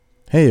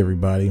Hey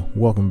everybody,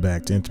 welcome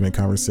back to Intimate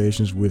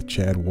Conversations with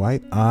Chad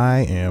White. I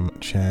am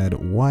Chad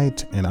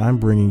White, and I'm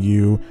bringing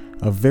you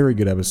a very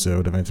good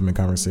episode of Intimate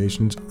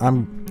Conversations.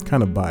 I'm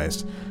kind of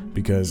biased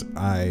because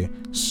I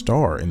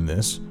star in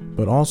this,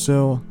 but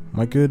also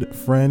my good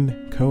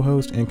friend,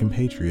 co-host, and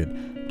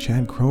compatriot,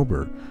 Chad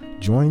Kroeber,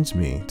 joins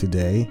me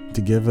today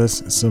to give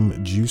us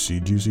some juicy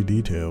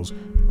details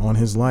on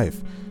his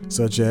life,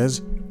 such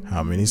as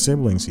how many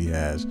siblings he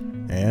has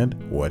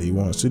and what he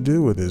wants to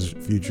do with his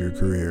future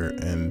career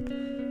and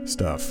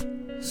stuff.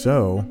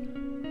 So,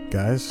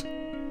 guys,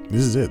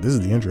 this is it. This is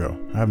the intro.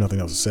 I have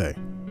nothing else to say.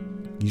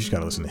 You just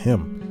gotta listen to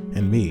him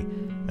and me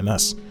and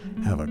us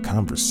have a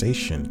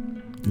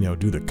conversation,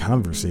 do the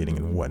conversating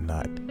and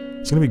whatnot.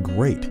 It's gonna be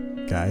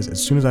great, guys.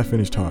 As soon as I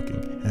finish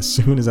talking and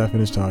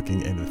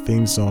the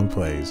theme song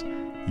plays,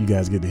 you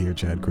guys get to hear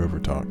Chad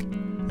Kroeber talk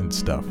and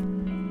stuff.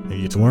 And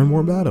you get to learn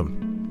more about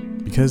him,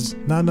 because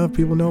not enough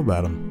people know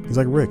about him. He's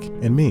like Rick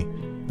and me.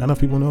 Not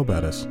enough people know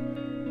about us,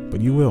 but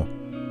you will.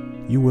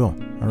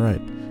 All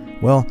right.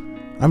 Well,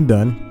 I'm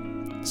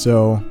done.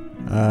 So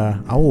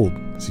I will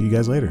see you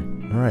guys later.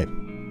 All right.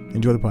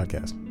 Enjoy the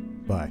podcast.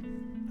 Bye.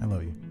 I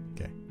love you.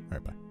 Okay. All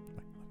right. Bye.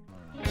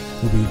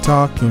 We'll be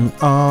talking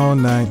all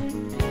night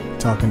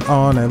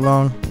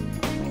long.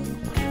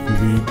 We'll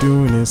be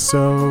doing it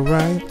so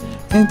right.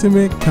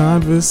 Intimate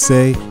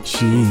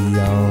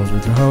conversations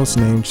with your host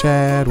named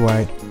Chad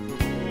White.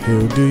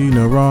 He'll do you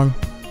no wrong.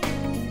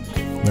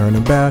 Learn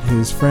about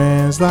his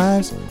friends'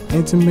 lives.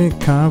 Intimate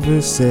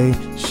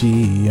conversations.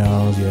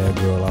 Yeah,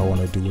 girl, all I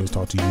want to do is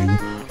talk to you.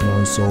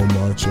 Learn so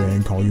much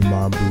and call you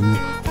my boo.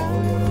 All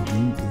I want to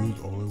do is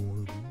all I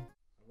want to do. I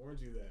warned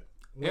you that.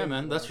 Yeah,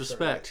 man, that's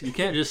respect. You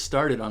can't just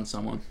start it on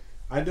someone.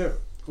 I do.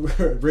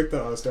 Rick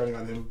thought I was starting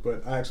on him,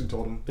 but I actually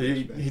told him.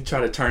 He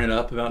tried to turn it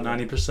up about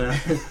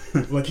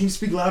 90%. Like, can you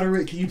speak louder,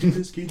 Rick? Can you do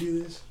this?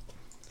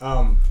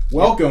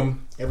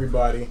 Welcome,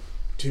 everybody,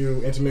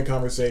 to Intimate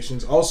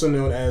Conversations, also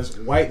known as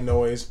White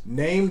Noise,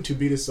 name to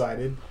be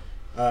decided.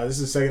 This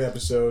is the second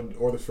episode,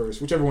 or the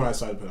first, whichever one I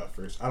decided to put out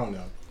first. I don't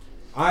know.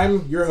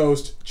 I'm your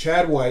host,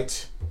 Chad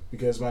White,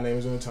 because my name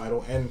is in the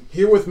title, and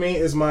here with me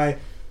is my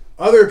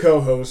other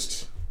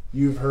co-host.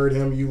 You've heard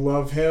him, you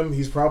love him.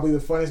 He's probably the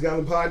funniest guy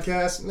on the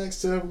podcast,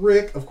 next to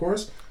Rick, of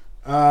course.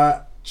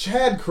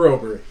 Chad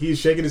Kroeber. He's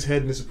shaking his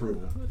head in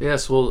disapproval.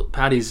 Yes, well,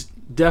 Patty's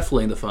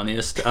definitely the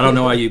funniest. I don't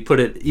know why you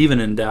put it even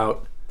in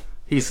doubt.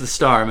 He's the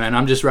star, man.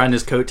 I'm just riding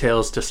his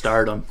coattails to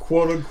stardom.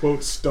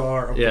 Quote-unquote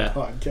star of the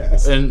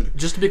podcast. And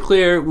just to be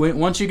clear,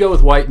 once you go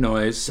with white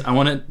noise, I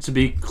want it to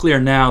be clear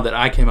now that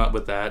I came up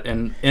with that.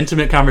 And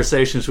Intimate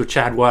Conversations with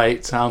Chad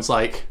White sounds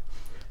like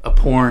a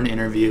porn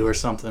interview or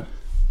something.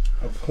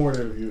 A porn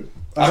interview.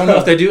 I don't know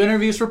if they do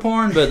interviews for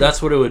porn, but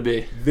that's what it would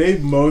be. They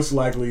most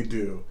likely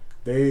do.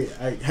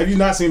 Have you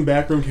not seen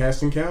Backroom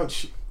Casting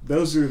Couch?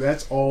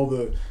 That's all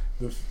the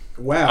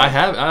wow. I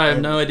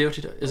have no idea what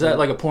you do. Is that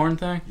like a porn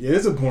thing? Yeah,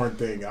 it's a porn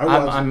thing.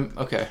 I'm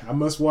okay. I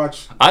must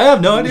watch. I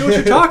have no idea what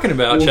you're talking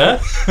about,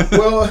 Chad.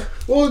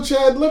 well,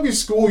 Chad, let me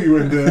school you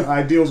into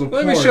ideals of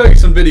porn. Let me show you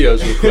some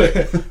videos real quick.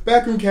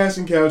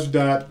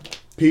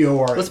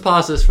 Backroomcastingcouch.porn. Let's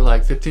pause this for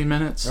like 15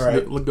 minutes. All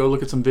right. Go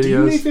look at some videos. Do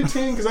you need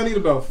 15? Because I need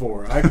about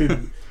 4. I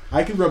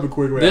could rub a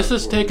quick way. This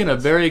has taken a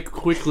very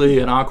quickly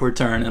and awkward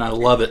turn, and I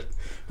love it.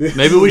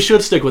 Maybe we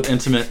should stick with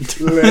intimate. Let's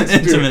do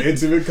it.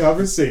 Intimate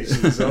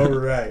conversations. All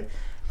right.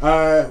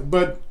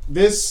 But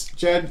this,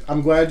 Chad,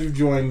 I'm glad you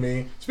joined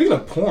me. Speaking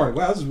of porn,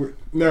 wow, this is weird.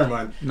 Never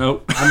mind.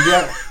 Nope.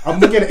 I'm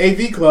looking at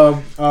AV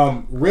Club.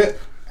 Rip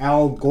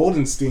Al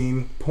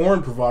Goldenstein,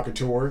 porn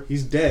provocateur.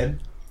 He's dead.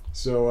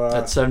 So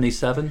that's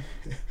 77.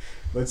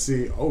 Let's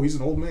see. Oh, he's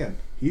an old man.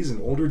 He's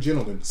an older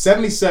gentleman.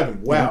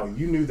 77. Wow,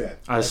 you knew that.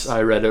 I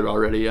read it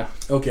already. Yeah.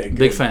 Okay. Good.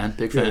 Big fan.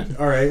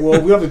 All right.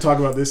 Well, we have to talk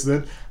about this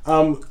then.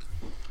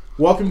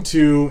 Welcome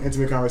to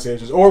Intimate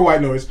Conversations or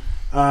White Noise.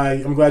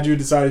 I'm glad you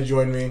decided to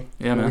join me.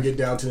 Yeah, man. We get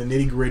down to the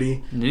nitty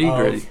gritty.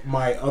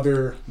 My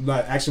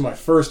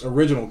first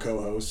original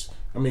co-host.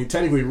 I mean,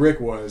 technically Rick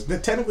was.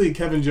 Technically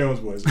Kevin Jones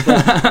was.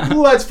 But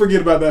let's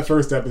forget about that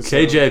first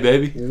episode. KJ,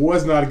 baby.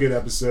 Was not a good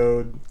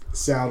episode,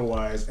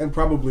 sound-wise, and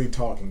probably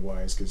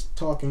talking-wise, because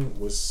talking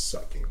was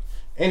sucking.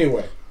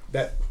 Anyway,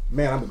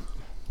 I'm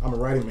a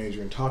writing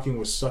major, and talking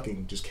was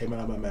sucking just came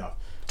out of my mouth.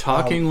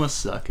 Talking was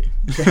sucking.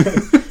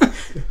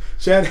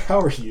 Chad,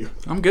 how are you?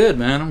 I'm good,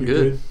 man. I'm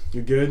good.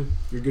 You're good?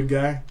 You're a good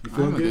guy? You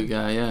feeling good? I'm a good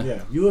guy, yeah.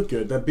 Yeah, you look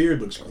good. That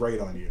beard looks great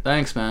on you.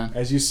 Thanks, man.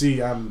 As you see,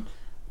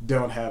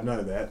 don't have none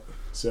of that.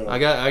 So I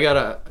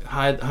gotta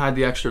hide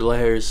the extra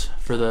layers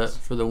for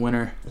the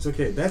winter. It's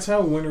okay. That's how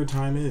winter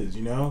time is,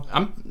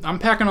 I'm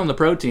packing on the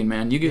protein,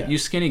 man. You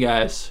skinny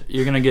guys,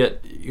 you're gonna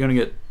get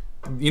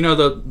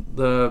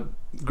the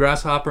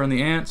grasshopper and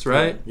the ants,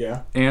 right?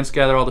 Yeah. Ants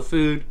gather all the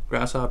food.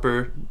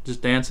 Grasshopper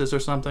just dances or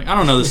something. I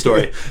don't know the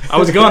story. I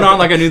was going on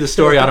like I knew the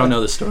story. I don't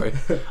know the story.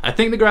 I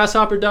think the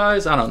grasshopper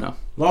dies. I don't know.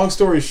 Long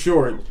story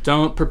short.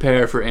 Don't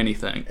prepare for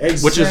anything.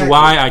 Exactly. Which is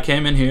why I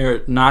came in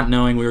here not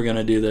knowing we were going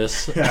to do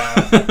this.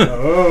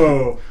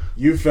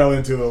 You fell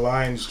into the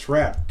lion's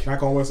trap. Can I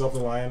call myself the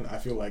lion? I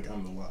feel like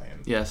I'm the lion.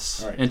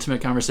 Yes. Right.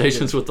 Intimate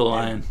conversations with the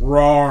lion.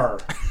 Roar.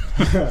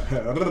 Man,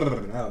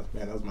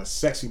 that was my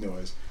sexy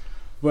noise.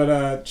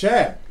 But,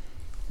 Chad,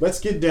 let's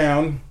get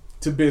down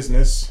to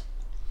business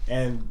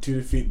and to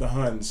defeat the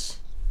Huns.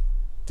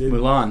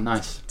 Mulan,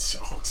 nice.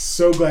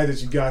 So glad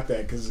that you got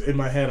that, because in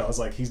my head I was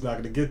like, he's not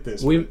going to get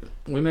this. We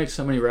make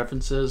so many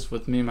references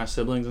with me and my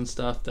siblings and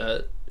stuff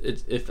that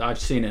if I've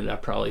seen it,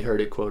 I've probably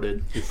heard it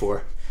quoted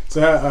before.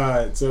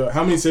 So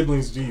how many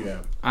siblings do you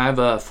have? I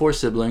have 4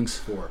 siblings.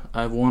 4.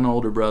 I have 1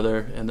 older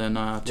brother and then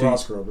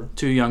Kroeber.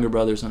 2 younger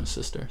brothers and a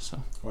sister.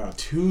 So. Wow,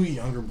 2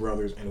 younger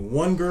brothers and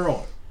 1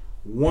 girl.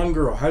 1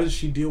 girl. How does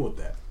she deal with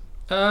that?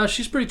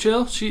 She's pretty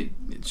chill.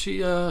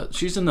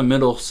 She's in the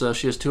middle, so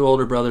she has 2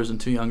 older brothers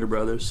and 2 younger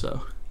brothers.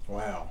 So.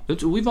 Wow.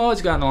 We've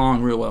always gotten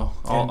along real well,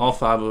 all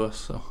 5 of us.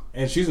 So.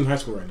 And she's in high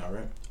school right now,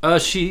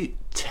 right? She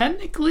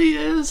technically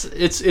is.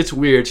 It's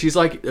weird. She's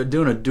like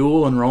doing a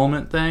dual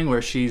enrollment thing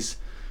where she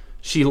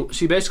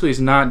basically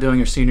is not doing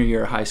her senior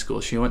year of high school.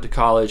 She went to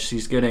college.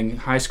 She's getting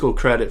high school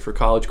credit for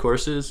college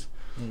courses.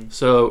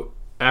 So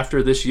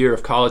after this year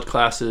of college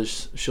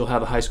classes, she'll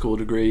have a high school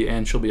degree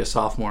and she'll be a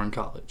sophomore in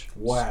college.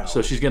 Wow.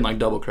 So she's getting like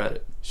double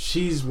credit.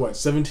 She's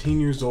 17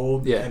 years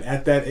old? Yeah. And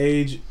at that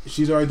age,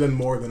 she's already done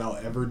more than I'll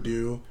ever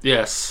do.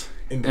 Yes.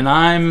 And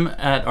I'm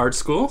at art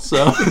school,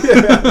 so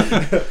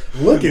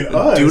look at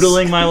us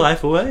doodling my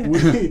life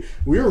away.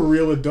 We're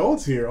real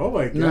adults here. Oh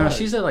my god! No,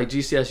 she's at like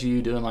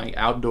GCSU doing like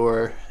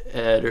outdoor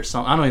ed or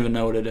something. I don't even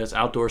know what it is.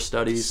 Outdoor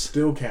studies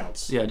still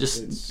counts. Yeah,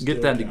 just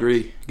get that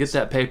degree, get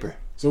that paper.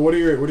 So what are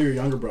your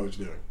younger brothers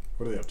doing?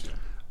 What are they up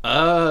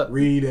to?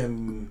 Reed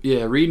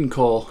and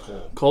Cole.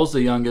 Cole's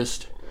the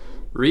youngest.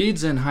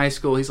 Reed's in high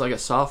school. He's like a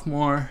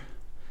sophomore.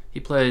 He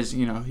plays,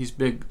 he's a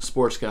big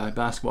sports guy,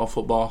 basketball,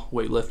 football,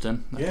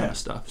 weightlifting, that kind of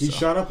stuff. He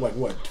shot up like,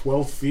 what,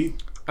 12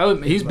 feet?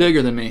 He's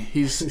bigger than me.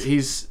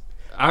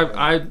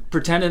 I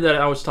pretended that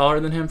I was taller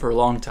than him for a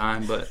long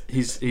time, but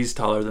he's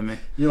taller than me.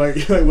 You're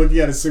like looking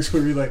at a 6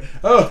 foot, you're like,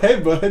 oh, hey,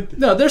 bud.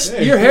 No,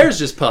 your hair's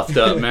just puffed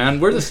up, man.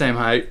 We're the same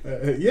height.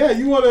 Yeah,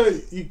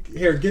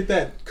 here, get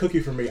that cookie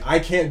from me. I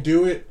can't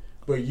do it,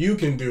 but you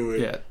can do it.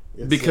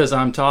 Yeah, because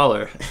I'm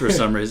taller for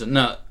some reason.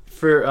 No,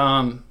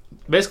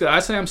 basically, I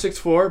say I'm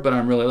 6'4", but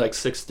I'm really like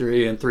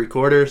 6'3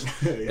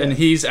 3/4, and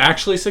he's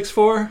actually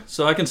 6'4",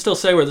 so I can still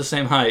say we're the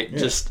same height. Yeah.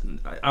 Just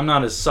I'm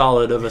not as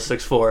solid of a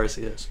 6'4" as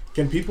he is.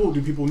 Do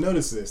people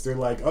notice this? They're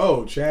like,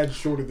 oh, Chad's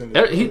shorter than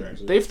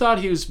the They've thought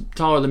he was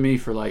taller than me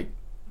for like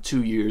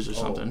 2 years or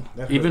something.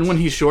 Even when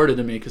he's shorter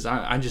than me, because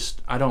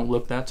I don't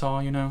look that tall.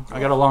 I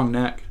got a long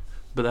neck,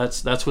 but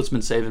that's what's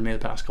been saving me the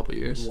past couple of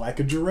years. Like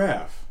a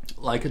giraffe.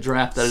 Like a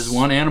giraffe. That is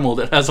one animal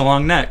that has a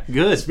long neck.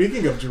 Good.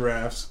 Speaking of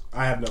giraffes,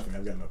 I have nothing.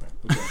 I've got nothing.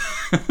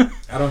 Okay.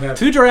 I don't have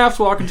 2 giraffes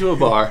walk into a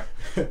bar.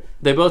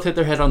 They both hit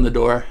their head on the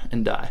door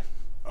and die.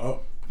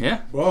 Oh.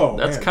 Yeah. Whoa.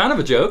 That's kind of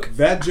a joke.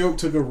 That joke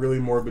took a really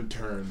morbid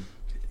turn.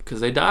 Because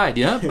they died,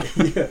 yep.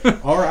 Yeah.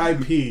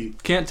 R.I.P.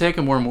 Can't take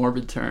a more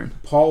morbid turn.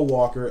 Paul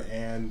Walker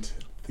and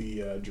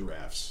the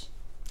giraffes.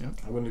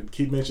 Yep. I'm going to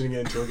keep mentioning it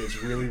until it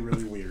gets really,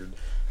 really weird.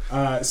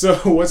 So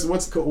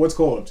what's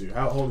Cole up to?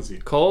 How old is he?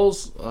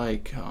 Cole's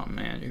like, oh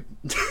man,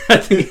 I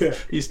think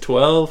he's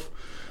 12.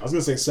 I was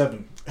gonna say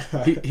 7.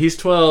 He's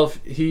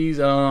 12. He's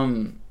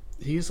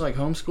like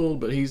homeschooled,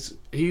 but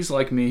he's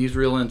like me. He's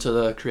real into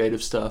the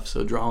creative stuff,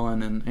 so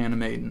drawing and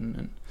animating,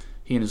 and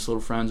he and his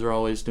little friends are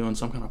always doing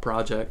some kind of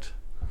project.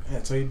 Yeah,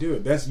 that's how you do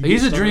it.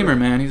 He's a dreamer,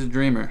 man. He's a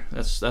dreamer.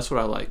 That's what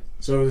I like.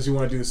 So does he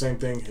want to do the same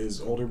thing his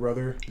older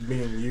brother,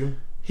 me and you?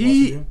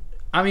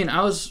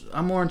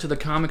 I'm more into the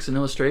comics and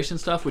illustration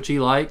stuff, which he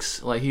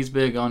likes. Like, he's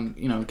big on,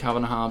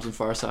 Calvin and Hobbes and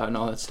Far Side and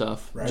all that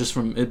stuff, right. Just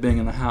from it being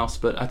in the house.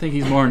 But I think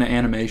he's more into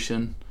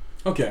animation.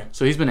 Okay.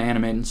 So he's been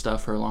animating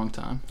stuff for a long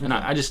time. And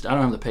I don't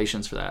have the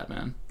patience for that,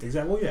 man.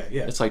 Exactly. Well,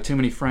 yeah. It's like too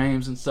many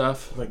frames and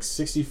stuff. Like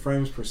 60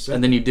 frames per second.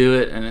 And then you do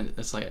it, and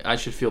it's like, I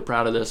should feel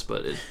proud of this,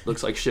 but it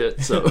looks like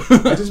shit. So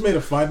I just made a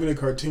 5-minute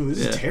cartoon. This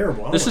is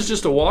terrible. This is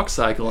just a walk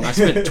cycle, and I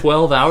spent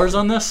 12 hours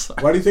on this.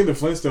 Why do you think the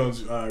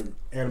Flintstones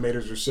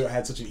animators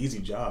had such an easy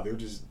job?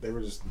 They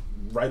were just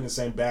writing the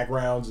same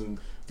backgrounds and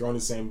throwing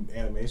the same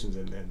animations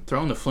in.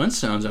 Throwing the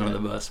Flintstones under the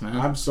bus, man.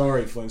 I'm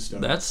sorry,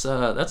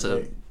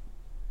 Flintstones.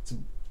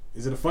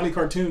 Is it a funny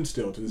cartoon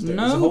still to this day?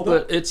 No,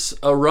 but it's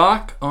a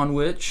rock on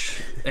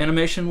which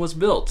animation was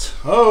built.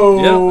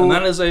 Oh! Yep, and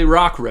that is a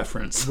rock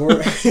reference.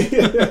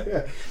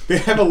 They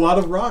have a lot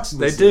of rocks in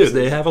this They do. season.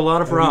 They have a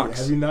lot of rocks.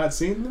 Have you not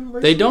seen them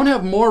recently? They don't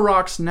have more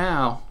rocks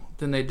now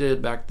than they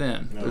did back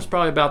then. No. There's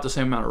probably about the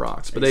same amount of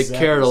rocks, but they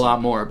cared a lot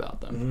more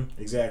about them.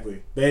 Mm-hmm.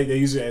 Exactly. They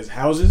use it as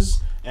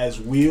houses, as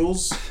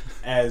wheels,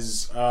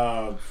 as...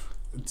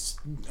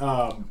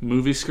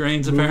 movie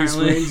screens,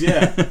 apparently. Movie screens,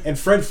 yeah. And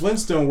Fred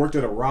Flintstone worked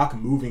at a rock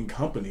moving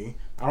company.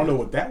 I don't know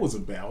what that was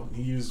about.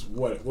 He used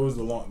what was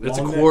the long? It's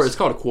a quarry. It's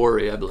called a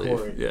quarry, I believe.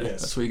 Quarry, yeah, yes.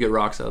 That's where you get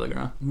rocks out of the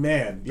ground.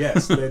 Man,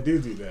 yes, they do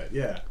that.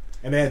 Yeah.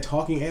 and they had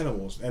talking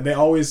animals, and they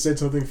always said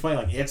something funny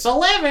like "It's a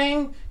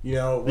living,"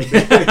 like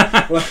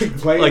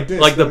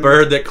this, like the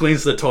bird that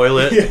cleans the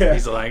toilet. Yeah.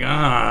 He's like,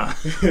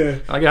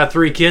 I got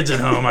 3 kids at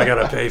home I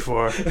gotta pay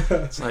for.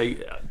 It's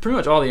like pretty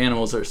much all the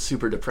animals are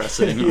super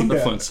depressing on the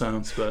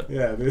Flintstones, but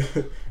yeah,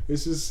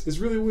 it's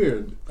really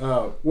weird.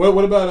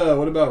 What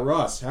about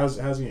Ross? How's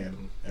he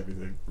handling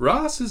everything?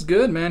 Ross is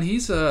good, man.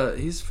 He's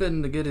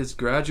fitting to get his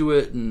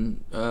graduate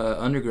and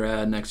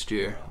undergrad next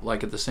year,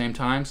 like at the same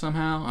time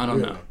somehow. I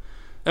don't know.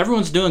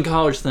 Everyone's doing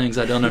college things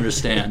I don't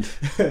understand.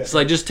 It's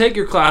like, just take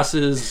your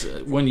classes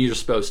when you're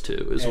supposed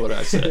to, is what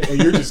I said.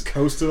 And you're just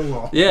coasting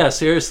along. Yeah,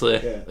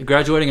 seriously. Yeah.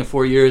 Graduating in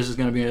 4 years is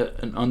going to be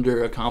an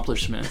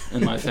under-accomplishment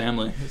in my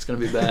family. It's going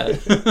to be bad.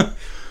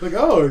 Like,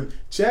 oh,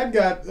 Chad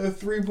got a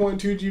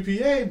 3.2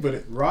 GPA,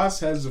 but Ross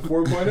has a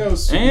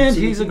 4.0. And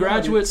he's a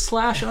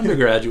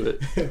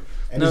graduate/undergraduate.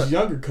 And his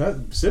younger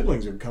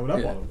siblings are coming up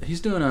on him.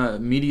 He's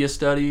doing media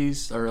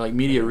studies or like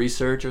media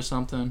research or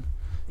something.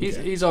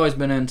 He's always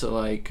been into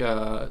like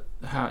how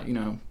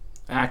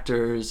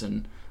actors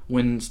and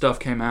when stuff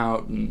came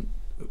out and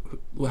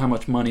how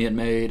much money it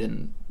made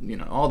and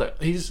all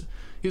that. He's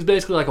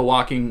basically like a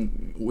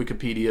walking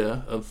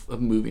Wikipedia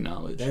of movie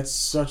knowledge. That's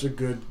such a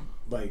good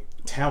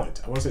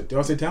talent. Do I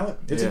say talent?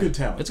 It's a good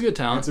talent. It's a good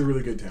talent. It's a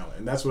really good talent,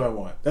 and that's what I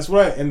want. That's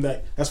what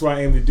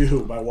I aim to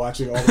do by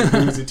watching all the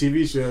movies and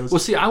TV shows. Well,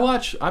 see, I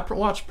watch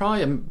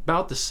probably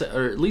about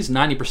or at least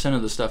 90%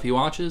 of the stuff he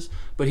watches,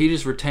 but he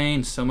just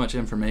retains so much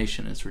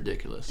information. It's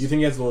ridiculous. Do you think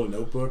he has a little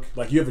notebook?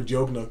 Like, you have a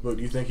joke notebook.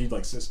 Do you think he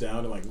sits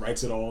down and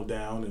writes it all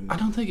down? And I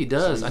don't think he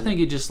does. I think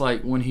he just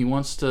when he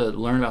wants to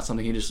learn about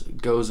something, he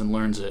just goes and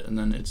learns it, and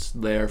then it's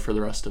there for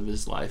the rest of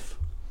his life.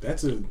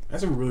 That's a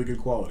really good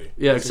quality.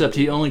 Yeah, except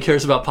he only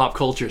cares about pop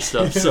culture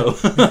stuff, so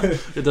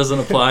it doesn't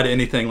apply to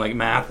anything like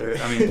math.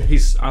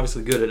 He's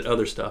obviously good at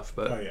other stuff,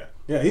 but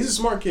he's a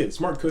smart kid,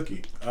 smart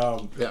cookie.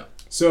 Yeah.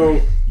 So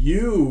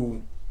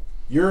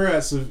you're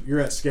at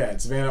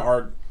SCAD, Savannah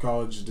Art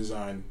College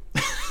Design.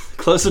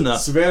 Close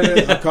enough.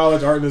 Savannah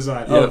College Art and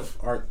Design of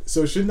Yep. art.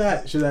 So should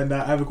that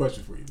not? I have a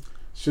question for you.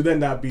 Should that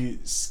not be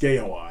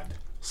SCAOAD?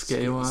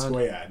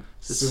 SCAOAD.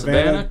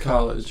 Savannah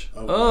College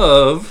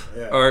of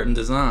Art and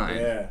Design.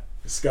 Yeah,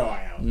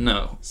 SCAOAD.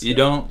 No, you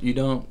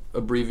don't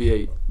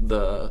abbreviate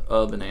the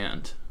of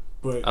and.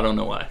 But I don't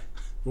know why.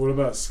 What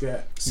about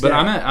SCAD? But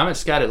I'm at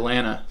SCAD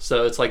Atlanta,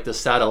 so it's like the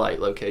satellite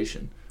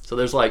location. So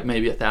there's like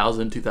maybe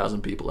 1,000,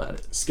 2,000 people at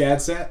it.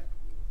 SCADSat?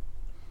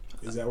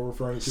 Is that what we're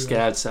referring to?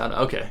 SCADSat.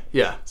 Okay,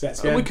 yeah.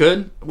 SCAD? We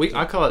could.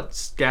 I call it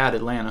SCAD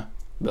Atlanta,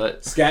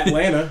 but SCAD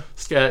Atlanta.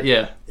 SCAD,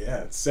 yeah.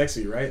 Yeah, it's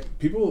sexy, right?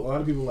 A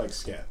lot of people like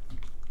SCAD.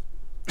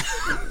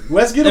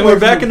 Let's get and away we're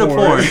back into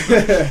porn.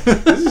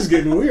 This is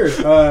getting weird.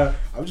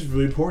 I'm just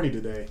really porny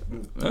today.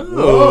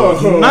 Oh,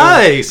 whoa.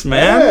 Nice,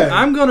 man! Yeah.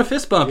 I'm going to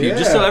fist bump you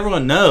just so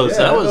everyone knows.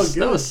 Yeah,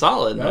 that was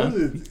solid,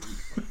 man.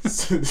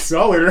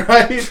 Solid,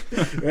 right?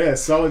 Yeah,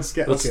 solid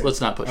SCAD. Let's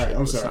not push it.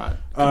 I'm sorry.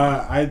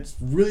 I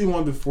really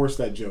wanted to force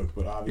that joke,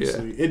 but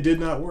obviously it did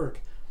not work.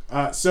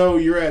 So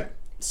you're at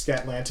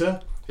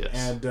SCATlanta. Yes.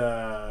 And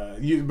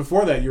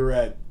before that, you were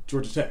at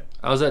Georgia Tech.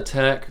 I was at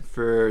Tech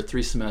for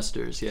 3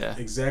 semesters, yeah.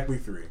 Exactly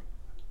 3.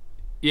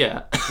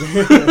 Yeah.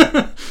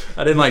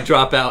 I didn't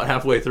drop out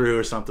halfway through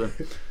or something.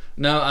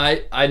 No,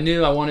 I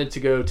knew I wanted to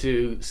go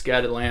to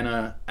SCAD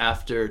Atlanta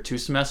after 2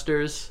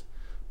 semesters,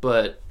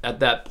 but at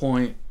that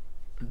point,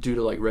 due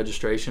to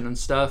registration and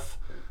stuff,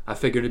 I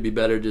figured it'd be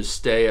better to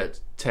stay at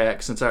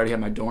Tech since I already had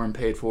my dorm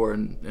paid for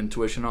and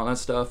tuition and all that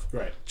stuff.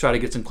 Right. Try to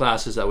get some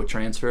classes that would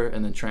transfer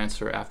and then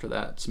transfer after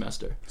that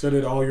semester. So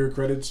did all your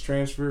credits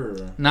transfer?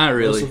 Or not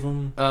really. Most of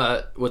them?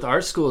 With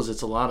art schools,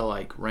 it's a lot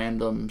of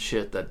random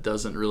shit that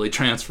doesn't really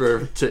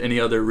transfer to any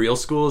other real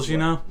schools, you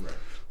know? Right.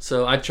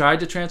 So I tried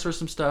to transfer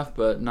some stuff,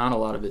 but not a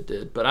lot of it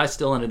did. But I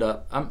still ended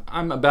up,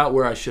 I'm about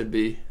where I should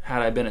be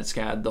had I been at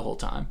SCAD the whole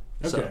time.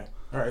 Okay. So.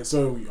 All right.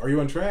 So are you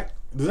on track?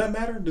 Does that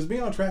matter? Does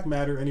being on track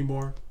matter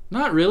anymore?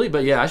 Not really,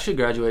 but yeah, I should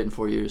graduate in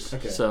 4 years.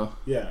 Okay. So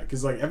yeah,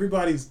 because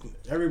everybody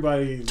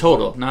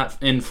total,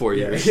 not in 4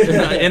 years. In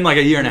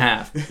a year and a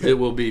half, it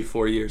will be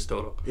 4 years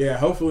total. Yeah,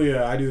 hopefully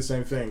I do the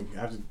same thing.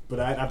 But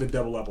I have to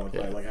double up on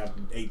have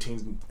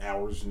 18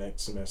 hours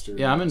next semester.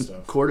 Yeah, I'm in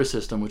quarter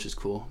system, which is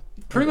cool.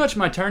 Pretty much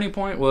my turning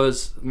point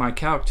was my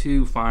Calc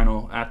 2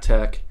 final at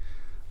Tech.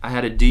 I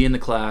had a D in the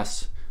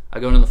class.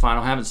 I go into the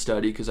final, haven't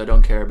studied because I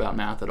don't care about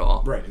math at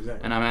all. Right,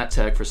 exactly. And I'm at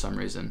Tech for some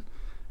reason.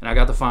 And I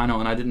got the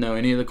final, and I didn't know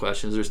any of the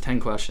questions. There's 10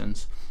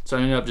 questions. So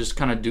I ended up just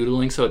kind of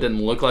doodling so it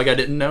didn't look like I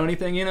didn't know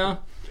anything, you know?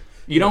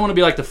 You don't want to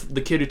be like the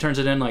kid who turns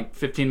it in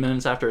 15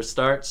 minutes after it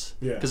starts.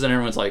 Yeah. Because then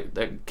everyone's like,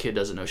 that kid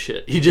doesn't know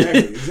shit. He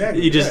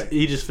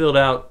just filled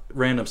out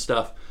random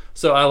stuff.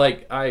 So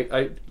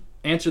I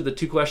answered the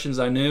 2 questions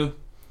I knew,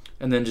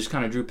 and then just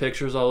kind of drew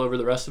pictures all over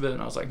the rest of it.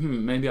 And I was like,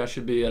 maybe I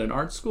should be at an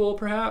art school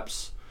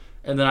perhaps.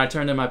 And then I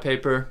turned in my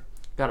paper.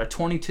 Got a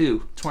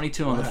 22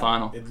 on the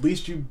final. At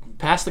least you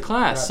passed the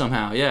class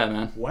somehow. Yeah,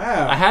 man.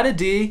 Wow. I had a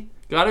D,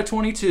 got a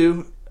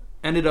 22,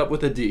 ended up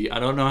with a D. I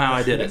don't know how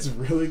I did it. That's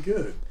really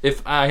good.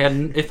 If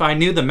I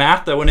knew the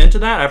math that went into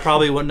that, I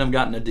probably wouldn't have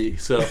gotten a D.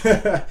 So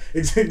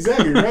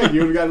exactly right.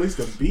 You would have got at least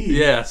a B.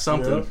 Yeah,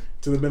 something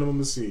to the minimum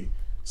of C.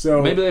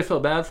 So maybe they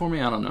felt bad for me.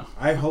 I don't know.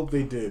 I hope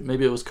they did.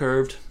 Maybe it was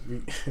curved.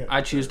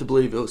 I choose to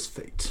believe it was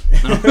fate.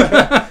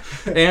 No.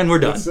 And we're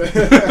done.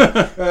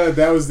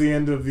 That was the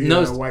end of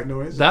the white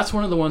noise. That's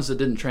one of the ones that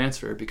didn't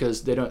transfer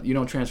because you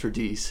don't transfer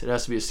D's. It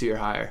has to be a C or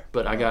higher.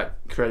 But I got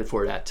credit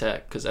for it at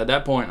Tech because at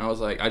that point I was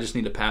like, I just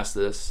need to pass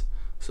this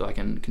so I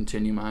can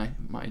continue my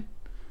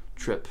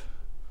trip.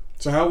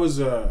 So how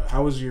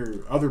was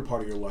your other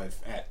part of your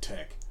life at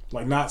Tech?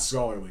 Like not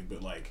scholarly,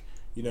 but like.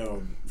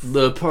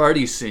 The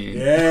party scene.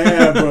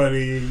 Yeah,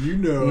 buddy.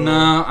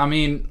 No, I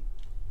mean,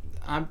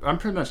 I'm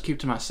pretty much keep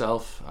to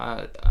myself.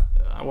 I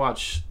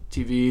watch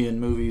TV and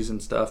movies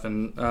and stuff,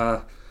 and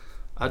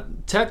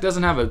Tech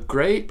doesn't have a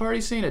great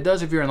party scene. It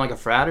does if you're in like a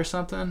frat or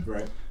something.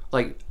 Right.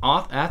 Like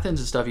Athens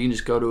and stuff, you can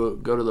just go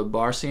to the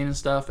bar scene and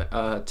stuff.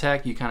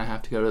 Tech, you kind of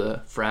have to go to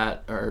the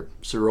frat or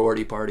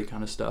sorority party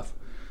kind of stuff.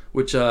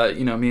 Which me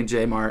and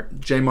James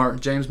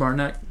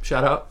Martinek,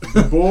 shout out.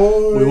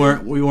 Boy.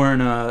 we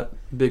weren't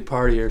big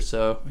partier,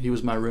 so he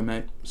was my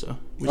roommate, so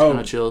we just kind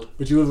of chilled.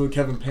 But you lived with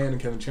Kevin Pan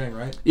and Kevin Chang,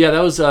 right? Yeah,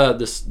 that was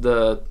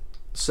the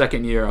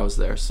second year I was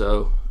there.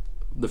 So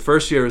the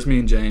first year was me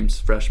and James,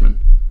 freshmen,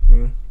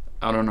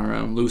 out on our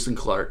own, Lewis and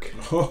Clark,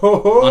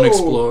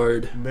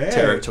 unexplored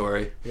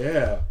territory.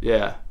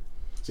 Yeah.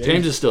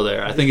 James is still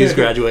there. I think he's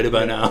graduated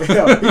by now.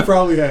 Yeah, he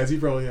probably has.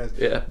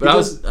 Yeah, but I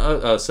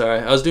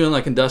was doing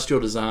like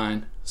industrial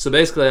design. So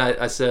basically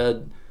I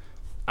said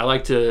I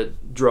like to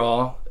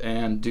draw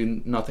and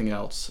do nothing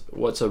else.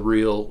 What's a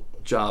real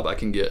job I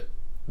can get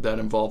that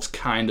involves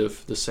kind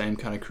of the same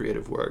kind of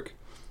creative work?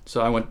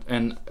 So I went,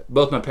 and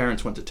both my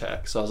parents went to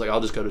Tech. So I was like,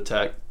 I'll just go to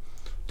Tech,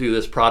 do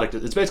this product.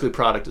 It's basically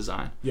product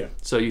design. Yeah.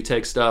 So you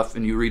take stuff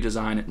and you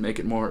redesign it, make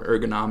it more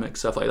ergonomic,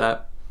 stuff like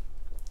that.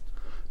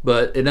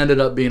 But it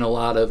ended up being a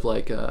lot of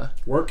like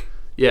work.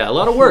 Yeah, a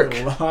lot of work.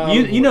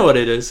 You know what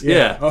it is.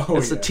 Yeah.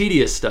 It's the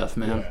tedious stuff,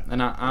 man. Yeah.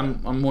 And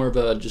I'm more of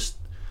a just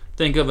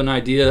think of an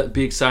idea,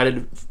 be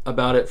excited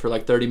about it for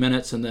like 30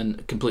 minutes, and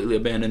then completely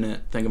abandon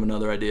it. Think of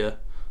another idea.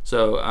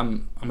 So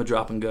I'm a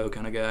drop and go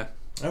kind of guy.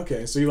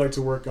 Okay, so you like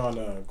to work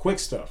on quick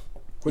stuff.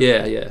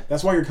 Yeah.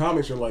 That's why your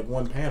comics are like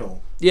one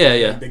panel.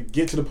 Yeah. They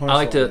get to the punchline. I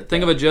like to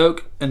think of a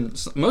joke, and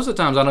most of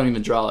the times I don't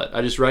even draw it.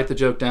 I just write the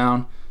joke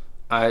down.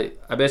 I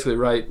basically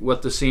write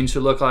what the scene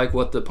should look like,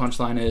 what the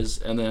punchline is,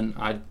 and then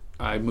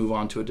I move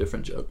on to a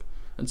different joke.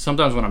 And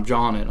sometimes when I'm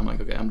drawing it, I'm like,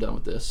 okay, I'm done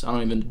with this. I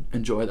don't even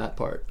enjoy that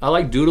part. I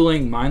like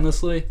doodling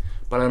mindlessly,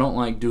 but I don't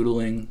like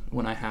doodling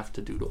when I have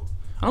to doodle.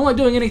 I don't like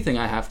doing anything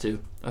I have to,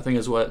 I think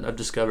is what I've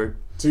discovered.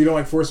 So you don't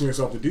like forcing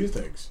yourself to do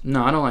things?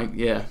 No, I don't like,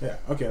 yeah. Yeah,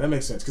 okay, that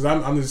makes sense. Because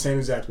I'm the same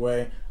exact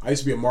way. I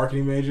used to be a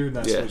marketing major, and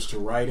I switched to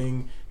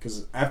writing.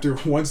 Because after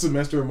one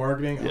semester of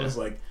marketing, I was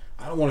like,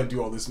 I don't want to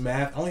do all this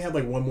math. I only had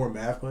like one more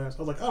math class. I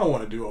was like, I don't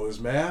want to do all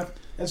this math.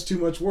 That's too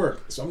much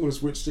work. So I'm going to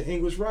switch to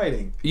English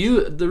writing.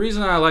 The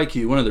reason I like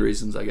you, one of the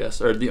reasons, I guess,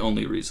 or the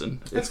only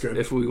reason. That's good.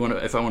 If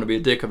I want to be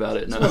a dick about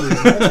it, no.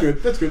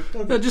 That's good.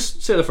 Okay. No,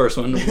 just say the first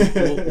one.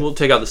 We'll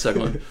take out the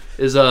second one.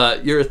 Is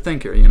you're a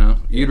thinker, you know.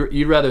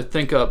 You'd rather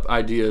think up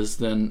ideas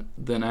than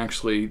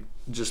actually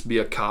just be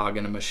a cog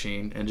in a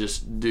machine and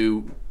just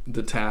do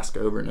the task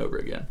over and over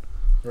again.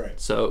 Right.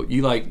 So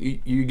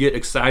you get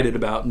excited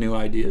about new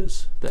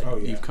ideas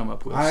that you've come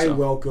up with. I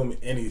welcome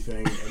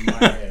anything in my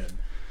head.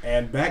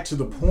 And back to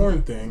the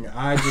porn thing,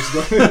 I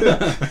just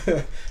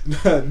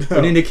no.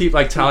 We need to keep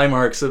like tally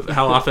marks of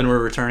how often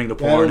we're returning to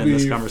porn in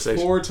this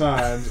conversation. 4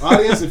 times.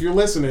 Audience, if you're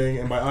listening,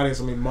 and by audience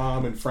I mean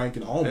Mom and Frank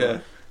and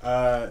Alma.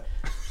 Yeah.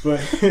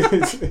 But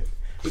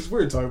it's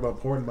weird talking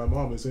about porn and my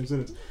mom in the same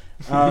sentence.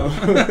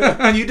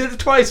 You did it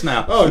twice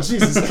now. Oh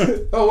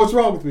Jesus! Oh, what's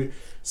wrong with me?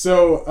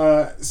 So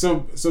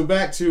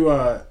back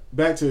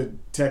to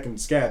Tech and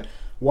SCAD.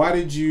 Why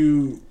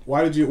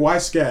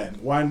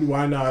SCAD?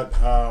 Why not?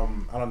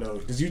 I don't know.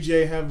 Does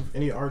UGA have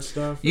any art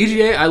stuff?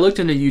 UGA, I looked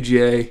into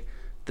UGA.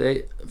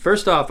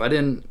 First off, I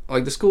didn't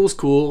like the school's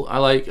cool. I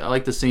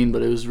like the scene,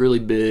 but it was really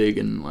big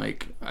and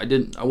like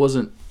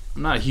I'm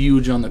not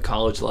huge on the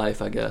college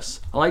life, I guess.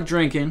 I like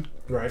drinking.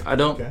 Right. I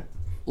don't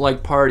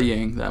like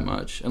partying that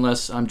much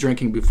unless I'm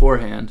drinking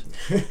beforehand,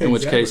 in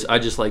which case I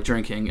just like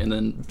drinking and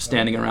then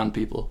standing around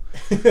people.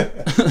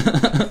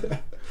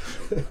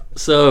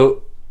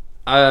 So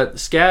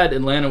SCAD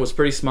Atlanta was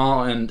pretty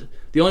small, and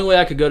the only way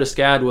I could go to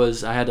SCAD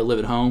was I had to live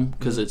at home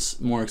because it's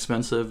more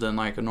expensive than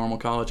like a normal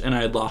college, and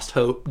I had lost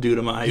hope due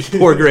to my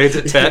poor grades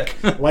at Tech.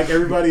 Like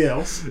everybody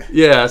else.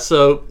 Yeah,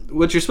 so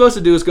what you're supposed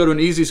to do is go to an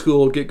easy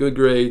school, get good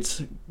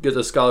grades, get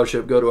a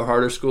scholarship, go to a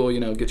harder school,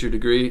 get your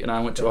degree, and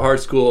I went to a hard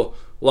school,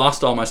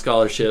 lost all my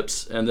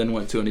scholarships, and then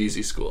went to an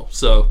easy school.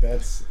 So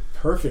that's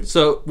perfect.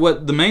 So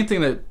the main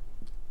thing that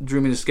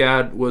drew me to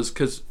SCAD was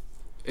because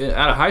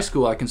out of high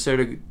school I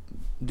considered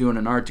doing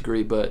an art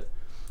degree, but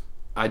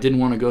I didn't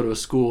want to go to a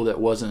school that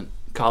wasn't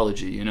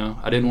collegey, you know.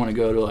 I didn't want to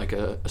go to like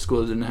a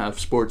school that didn't have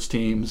sports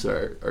teams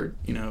or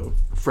you know,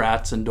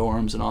 frats and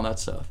dorms and all that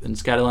stuff. And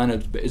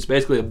Scatolina is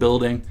basically a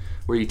building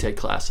where you take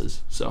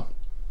classes. So,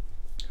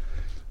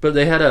 but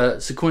they had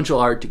a sequential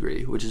art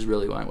degree, which is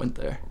really why I went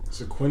there.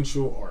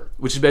 Sequential art,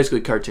 which is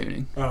basically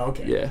cartooning. Oh,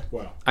 okay. Yeah.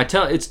 Wow.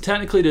 It's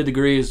technically the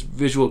degree is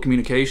visual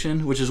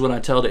communication, which is what I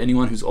tell to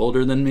anyone who's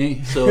older than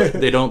me, so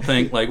they don't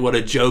think like what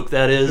a joke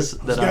that is.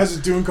 These guys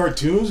are doing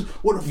cartoons.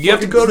 What a you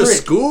have to go to trick.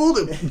 school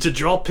to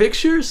draw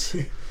pictures.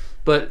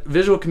 But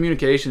visual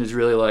communication is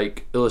really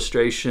like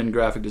illustration,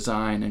 graphic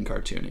design, and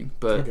cartooning.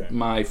 But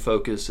my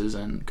focus is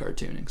in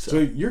cartooning. So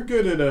you're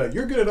good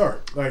at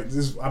art. Like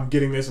this, I'm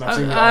getting this, and I've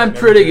seen. I'm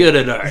pretty good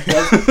at art.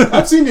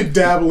 I've seen you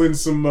dabble in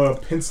some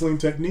penciling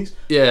techniques.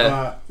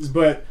 Yeah.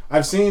 But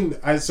I've seen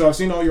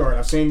all your art.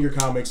 I've seen your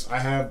comics. I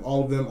have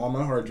all of them on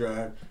my hard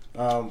drive.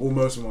 Well,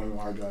 most of them on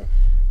my hard drive.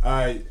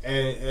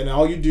 And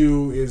all you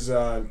do is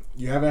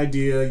you have an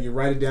idea, you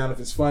write it down. If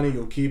it's funny,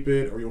 you'll keep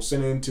it, or you'll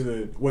send it into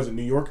the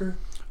New Yorker.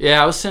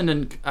 Yeah,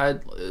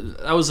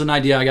 that was an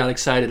idea I got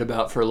excited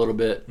about for a little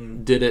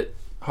bit. Did it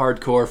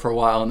hardcore for a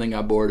while and then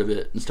got bored of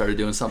it and started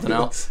doing something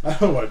else. I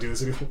don't want to do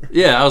this anymore.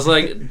 Yeah, I was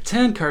like,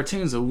 10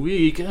 cartoons a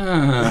week.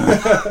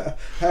 How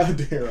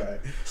dare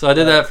I? So I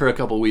did that for a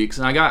couple weeks,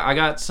 and I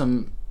got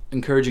some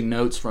encouraging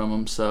notes from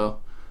them,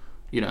 so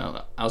you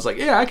know, I was like,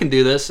 yeah, I can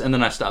do this, and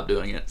then I stopped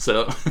doing it.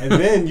 So and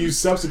then you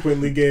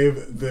subsequently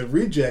gave the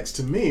rejects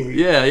to me.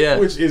 Yeah.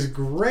 Which is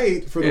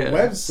great for the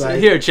website. So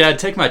here, Chad,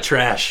 take my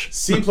trash.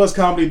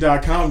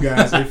 cpluscomedy.com,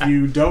 guys. If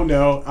you don't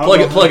know,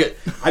 plug it.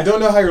 I don't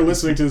know how you're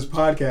listening to this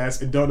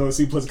podcast and don't know what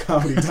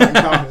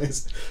cpluscomedy.com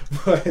is,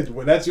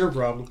 but that's your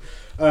problem.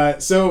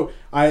 So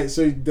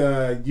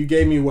you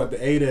gave me what, the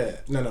A to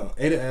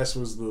S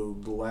was the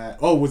last.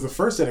 Oh, was the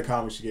first set of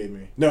comics you gave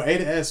me? No, A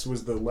to S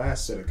was the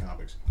last set of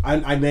comics.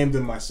 I named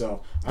them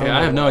myself. I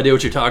have no idea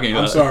what you're talking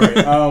about. I'm sorry.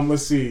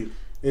 Let's see.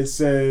 It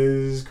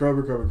says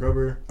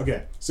Kroeber.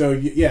 Okay, so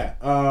yeah.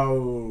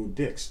 Oh,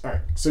 dicks. All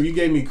right. So you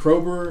gave me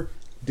Kroeber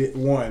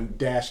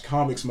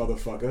 1-comics,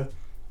 motherfucker.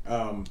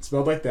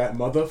 Spelled like that,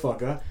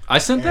 motherfucker. I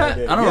sent that?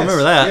 I don't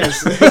remember that.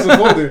 Yes, it's a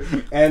folder.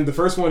 And the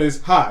first one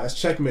is, that's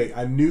checkmate.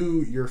 I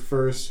knew your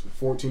first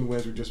 14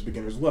 wins were just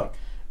beginner's luck.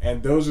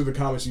 And those are the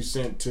comments you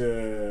sent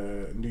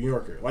to New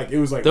Yorker. Like, it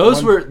was like...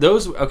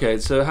 Okay,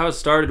 so how it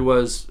started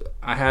was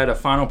I had a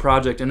final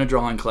project in a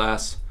drawing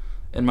class,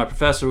 and my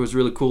professor was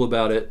really cool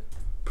about it.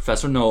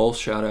 Professor Knowles,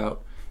 shout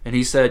out. And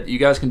he said, you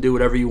guys can do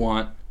whatever you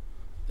want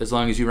as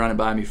long as you run it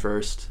by me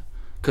first.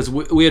 Because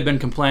we had been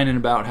complaining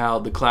about how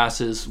the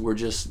classes were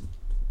just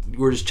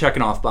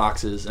checking off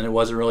boxes, and it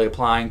wasn't really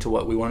applying to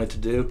what we wanted to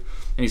do.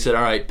 And he said,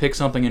 all right, pick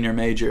something in your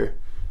major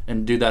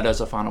and do that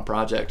as a final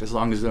project, as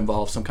long as it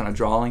involves some kind of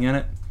drawing in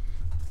it.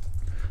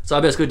 So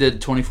I basically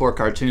did 24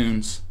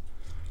 cartoons,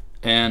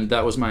 and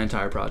that was my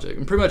entire project.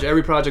 And pretty much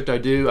every project I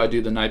do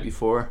the night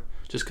before,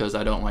 just because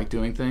I don't like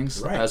doing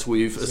things, as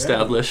we've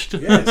established.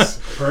 Yes,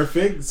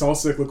 perfect. It's all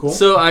cyclical.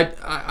 So I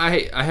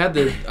had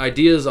the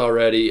ideas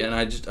already, and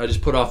I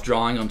just put off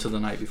drawing them to the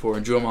night before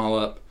and drew them all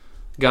up.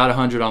 Got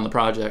 100 on the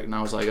project, and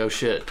I was like, oh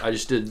shit, I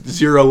just did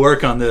 0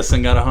 work on this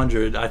and got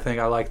 100. I think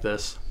I like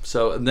this.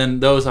 So then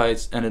those I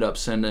ended up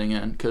sending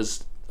in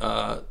because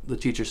the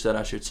teacher said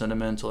I should send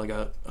them in to like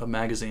a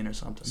magazine or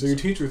something. So your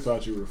teacher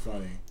thought you were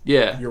funny.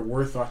 Yeah. Your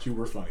worth thought you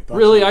were funny.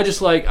 Really, I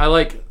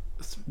like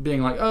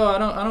being like, oh, I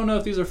don't know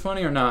if these are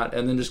funny or not,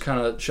 and then just kind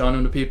of showing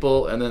them to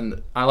people, and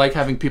then I like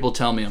having people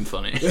tell me I'm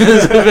funny.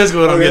 That's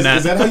basically what I'm getting at.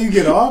 Is that how you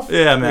get off?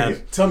 Yeah, man.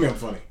 Okay, tell me I'm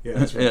funny. Yeah,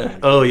 that's right. Yeah.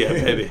 Oh yeah,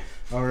 baby.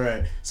 All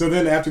right. So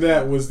then after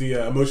that was the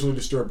emotionally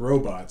disturbed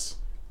robots,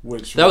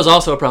 which that was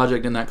also a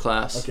project in that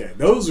class. Okay,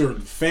 those are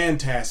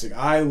fantastic.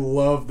 I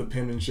love the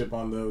penmanship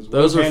on those.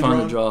 Those were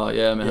fun to draw.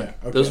 Yeah, man. Yeah,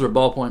 okay. Those were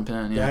ballpoint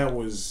pen. Yeah.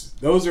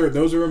 Those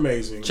are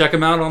amazing. Check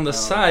them out on the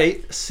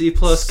site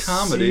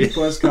C+Comedy.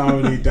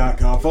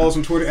 cpluscomedy.com. Follow us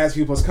on Twitter at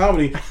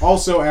C+Comedy.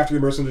 Also, after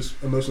the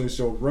emotionally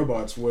disturbed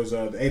robots was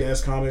the A to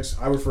S comics.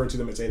 I refer to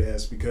them as A to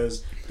S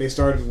because they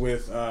started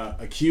with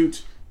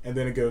Acute. And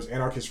then it goes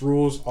Anarchist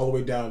Rules all the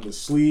way down to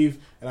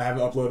Sleeve. And I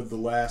haven't uploaded the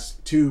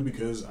last 2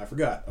 because I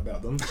forgot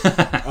about them.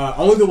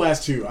 Only the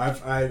last 2.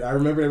 I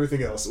remembered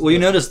everything else. Well, you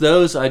notice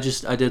those I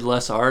did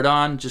less art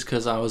on just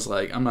because I was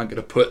like, I'm not going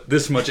to put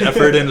this much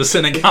effort into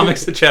sending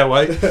comics to Chad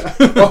White.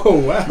 Oh,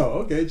 wow.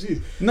 Okay,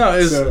 geez.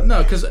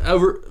 Because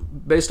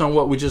based on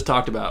what we just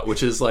talked about,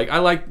 which is like, I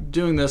like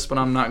doing this, but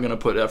I'm not going to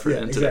put effort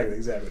into it.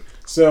 Exactly.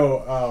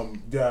 So,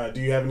 do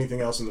you have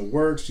anything else in the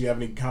works? Do you have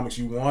any comics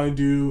you want to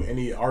do?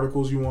 Any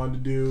articles you want to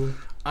do?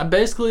 I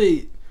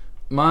basically,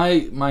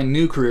 my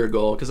new career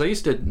goal, because I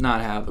used to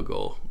not have a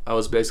goal. I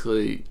was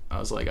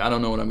like, I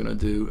don't know what I'm going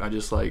to do. I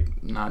just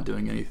like not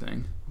doing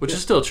anything, which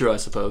is still true, I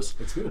suppose.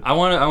 That's good. I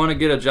want to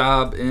get a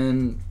job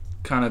in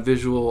kind of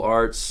visual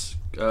arts,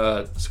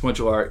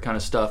 sequential art kind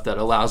of stuff that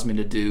allows me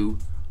to do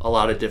a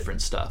lot of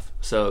different stuff.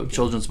 So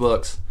children's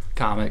books,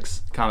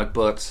 comics, comic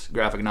books,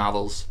 graphic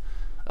novels,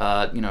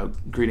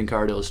 greeting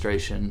card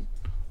illustration,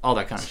 all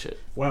that kind of shit.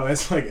 Wow,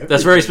 that's like everything.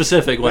 That's very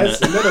specific,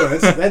 wasn't it? No,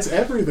 that's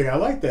everything. I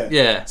like that.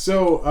 Yeah.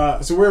 So,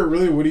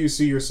 what do you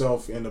see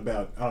yourself in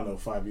about, I don't know,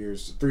 5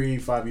 years,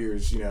 5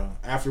 years,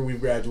 after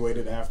we've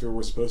graduated, after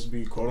we're supposed to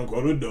be quote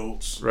unquote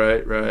adults.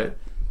 Right.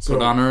 So,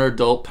 put on our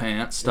adult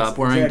pants. Stop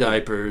wearing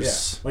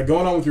diapers. Yeah. Like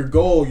going on with your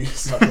goal, you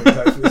stop wearing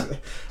diapers.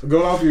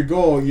 Going on with your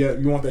goal,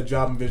 you want that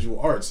job in visual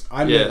arts.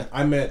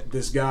 I met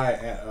this guy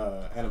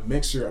at a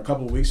mixer a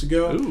couple of weeks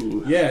ago.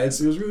 Ooh. Yeah, it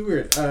was really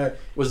weird.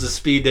 Was it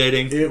speed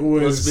dating? It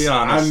was. Let's be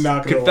honest. I'm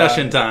not gonna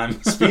Confession lie.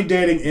 time. Speed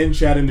dating in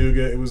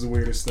Chattanooga. It was the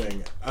weirdest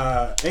thing.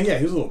 And yeah,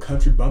 he was a little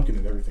country bumpkin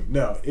and everything.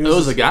 No, it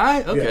was a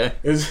guy. Okay,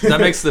 yeah, that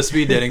makes the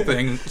speed dating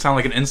thing sound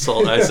like an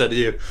insult. I said to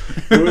you.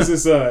 It was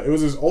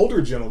this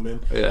older gentleman.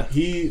 Yeah.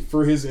 He,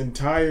 for his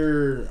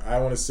entire, I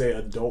want to say,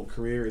 adult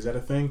career, is that a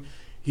thing?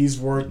 He's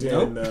worked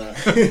in.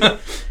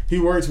 He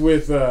worked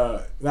with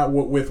not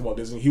with Walt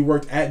Disney. He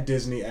worked at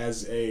Disney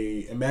as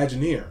a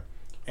Imagineer,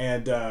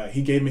 and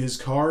he gave me his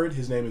card.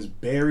 His name is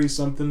Barry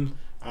something.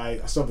 I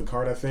still have the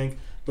card, I think.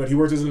 But he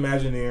worked as an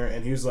Imagineer,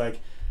 and he was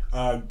like,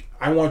 "I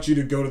want you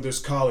to go to this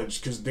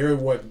college because they're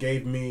what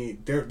gave me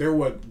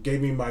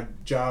my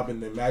job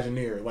in the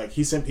Imagineer." Like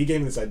he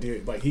gave me this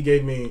idea. Like he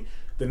gave me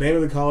the name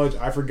of the college.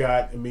 I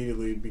forgot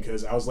immediately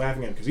because I was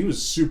laughing at him because he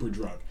was super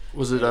drunk.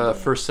 Was it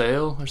For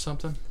Sale or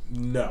something?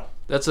 No.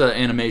 That's an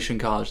animation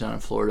college down in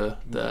Florida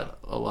that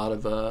a lot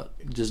of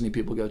Disney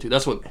people go to.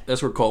 That's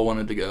where Cole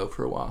wanted to go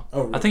for a while.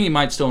 Oh, really? I think he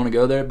might still want to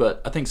go there,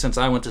 but I think since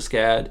I went to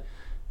SCAD,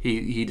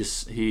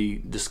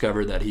 he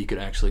discovered that he could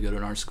actually go to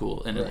an art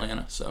school in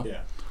Atlanta. So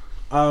yeah.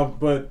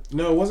 But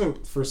no, it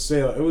wasn't For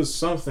Sale. It was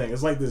something.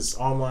 It's like this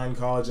online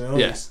college, and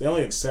they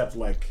only accept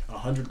like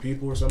 100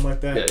 people or something like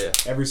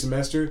that every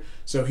semester.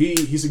 So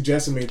he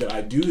suggested me that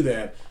I do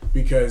that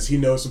because he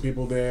knows some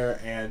people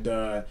there,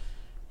 and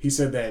he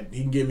said that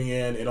he can get me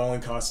in. It only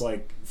costs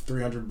like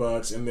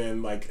 $300, and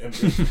then like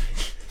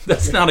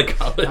that's not a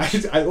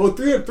college. Well,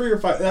 3 or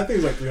 5. I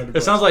think it's like $300.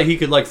 It sounds like he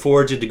could like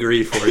forge a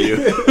degree for you.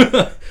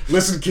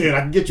 Listen, kid,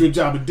 I can get you a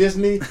job at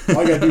Disney.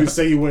 All you gotta do is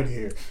say you went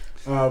here.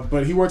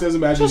 But he worked as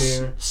an Imagineer.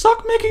 Just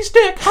suck Mickey's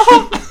dick.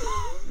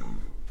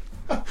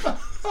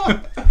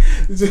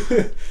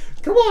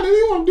 Come on,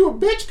 you want to do it,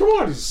 bitch? Come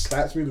on. He just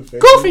slaps me in the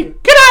face. Goofy,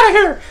 get out of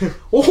here.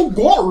 Oh,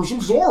 gosh,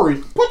 I'm sorry.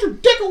 Put your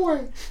dick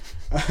away.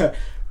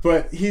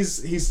 But he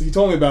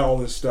told me about all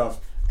this stuff.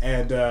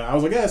 And I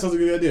was like, yeah, that sounds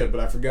like a good idea.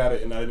 But I forgot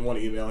it, and I didn't want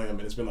to email him.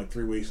 And it's been like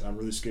 3 weeks, and I'm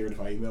really scared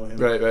if I email him.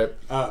 Right.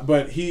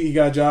 But he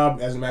got a job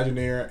as an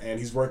Imagineer, and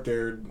he's worked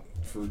there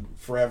for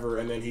forever,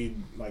 and then he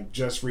like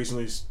just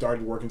recently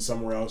started working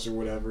somewhere else or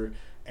whatever.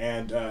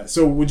 And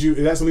so is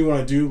that something you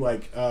want to do,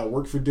 like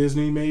work for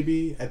Disney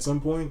maybe at some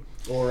point,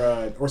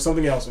 or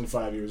something else in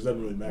 5 years? It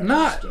doesn't really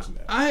matter.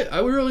 I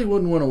really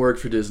wouldn't want to work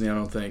for Disney, I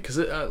don't think, because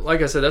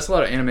like I said, that's a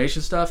lot of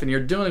animation stuff, and you're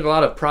doing a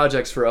lot of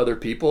projects for other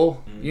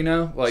people. Like so you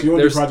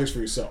want to do projects for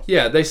yourself.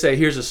 Yeah, they say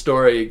here's a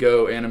story,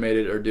 go animate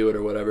it or do it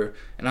or whatever,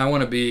 and I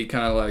want to be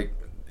kind of like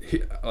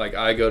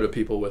I go to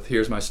people with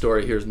here's my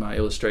story, here's my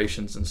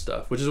illustrations and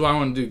stuff, which is why I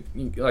want to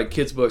do like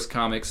kids books,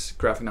 comics,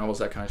 graphic novels,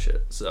 that kind of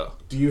shit. So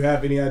do you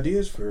have any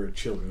ideas for a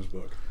children's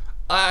book?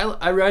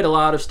 I write a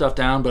lot of stuff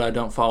down, but I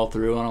don't follow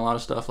through on a lot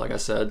of stuff, like I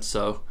said.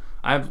 So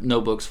I have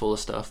notebooks full of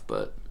stuff.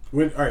 But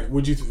all right,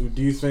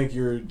 do you think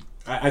you're?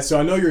 So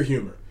I know your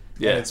humor.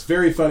 Yeah, and it's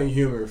very funny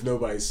humor if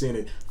nobody's seen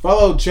it.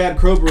 Follow Chad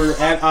Kroeber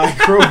at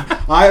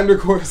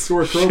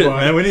I_Kroeber. Shit,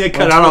 man, we need to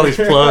cut out all these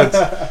plugs.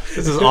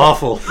 This is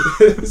awful.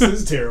 This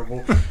is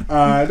terrible.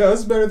 No,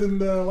 this is better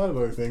than a lot of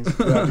other things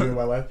that I do in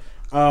my life.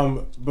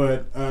 So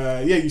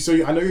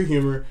I know your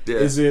humor. Yeah.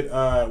 Is it?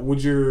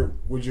 Would your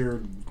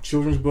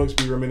children's books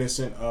be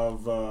reminiscent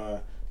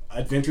of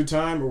Adventure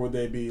Time, or would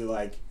they be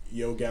like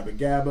Yo Gabba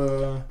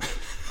Gabba?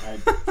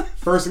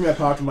 First thing that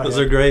popped in my head. Those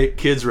are great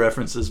kids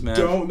references, man.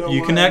 Don't know.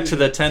 You connect to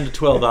the 10 to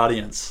 12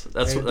 audience.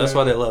 That's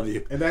why they love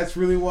you. And that's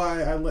really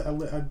why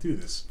I do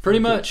this. Pretty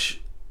much,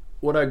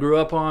 what I grew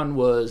up on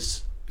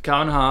was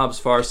Calvin Hobbes,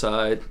 Far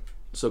Side,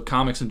 so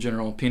comics in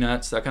general,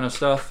 Peanuts, that kind of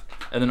stuff,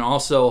 and then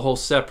also a whole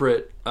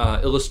separate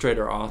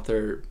illustrator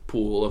author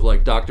pool of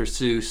like Dr.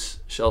 Seuss,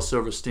 Shel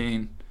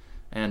Silverstein,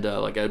 and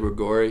like Edward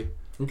Gorey.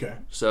 Okay.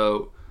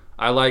 So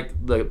I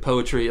like the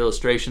poetry,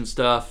 illustration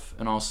stuff,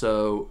 and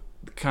also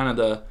kind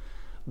of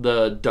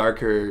the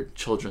darker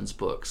children's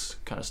books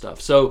kind of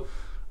stuff. So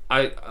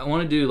I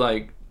want to do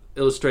like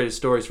illustrated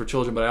stories for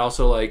children, but I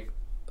also like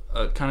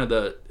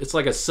it's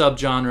like a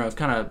subgenre of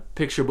kind of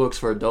picture books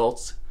for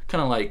adults.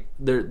 Kind of like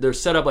they're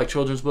set up like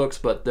children's books,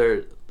 but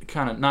they're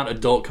kind of not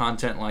adult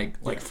content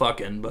like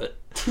fucking, but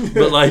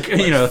like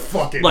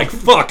fucking. Like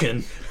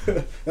fucking.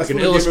 That's like an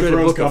illustrated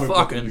book of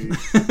fucking.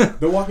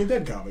 The Walking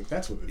Dead comic.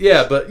 That's what it is.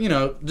 Yeah, but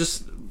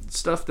just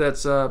stuff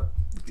that's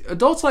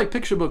adults like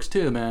picture books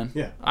too, man.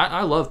 Yeah,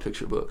 I love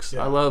picture books.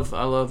 Yeah. I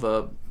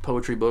love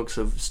poetry books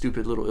of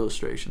stupid little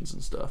illustrations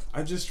and stuff.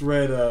 I just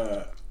read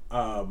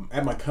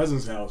at my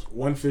cousin's house,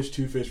 One Fish,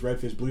 Two Fish, Red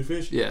Fish, Blue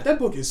Fish. Yeah, that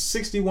book is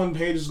 61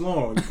 pages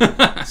long.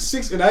 And I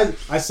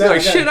sat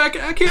like shit. I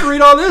can't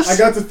read all this. I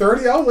got to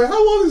 30. I was like,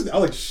 how long is this? I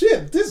was like,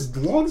 shit, this is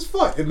long as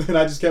fuck. And then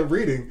I just kept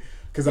reading.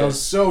 because I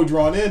was so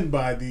drawn in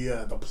by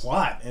the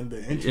plot and the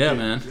intricate. Yeah,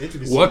 man.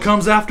 What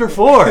comes after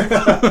 4?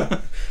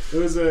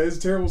 It's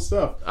terrible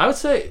stuff. I would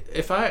say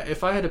if I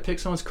had to pick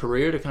someone's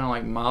career to kind of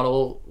like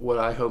model what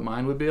I hope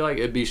mine would be like,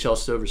 it'd be Shel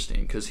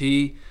Silverstein, because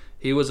he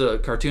was a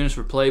cartoonist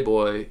for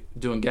Playboy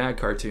doing gag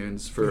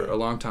cartoons for a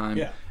long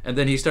time, and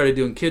then he started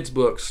doing kids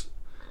books,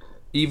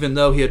 even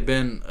though he had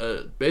been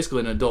basically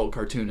an adult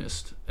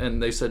cartoonist.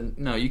 And they said,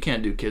 no, you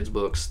can't do kids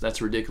books.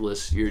 That's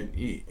ridiculous. You're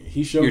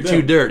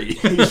too dirty.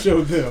 He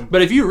showed them.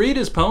 But if you read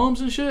his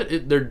poems and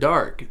shit, they're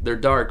dark. They're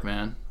dark,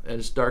 man. And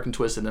it's dark and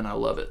twisted, and I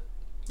love it.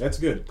 That's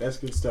good. That's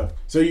good stuff.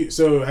 So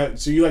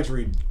you like to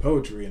read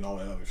poetry and all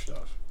that other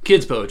stuff.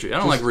 Kids poetry. I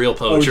don't like real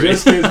poetry. Oh,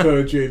 just kids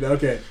poetry.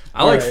 Okay.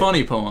 I like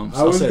funny poems.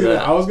 I was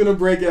gonna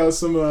break out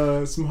some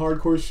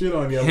hardcore shit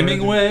on you.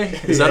 Hemingway?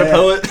 Is that a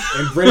poet?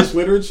 In British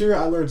literature,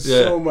 I learned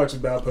so much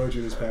about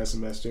poetry this past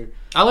semester.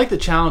 I like the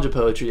challenge of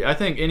poetry. I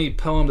think any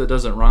poem that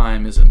doesn't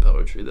rhyme isn't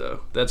poetry,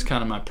 though. That's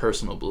kind of my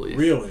personal belief.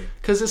 Really?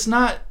 Because it's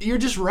not. You're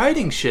just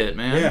writing shit,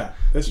 man. Yeah,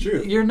 that's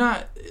true. You're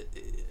not.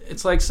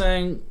 It's like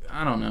saying,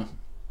 I don't know.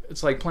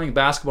 It's like playing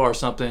basketball or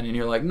something, and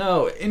you're like,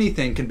 no,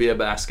 anything can be a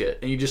basket,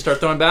 and you just start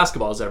throwing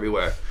basketballs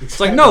everywhere. Exactly. It's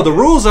like, no, the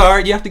rules are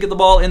you have to get the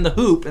ball in the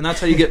hoop, and that's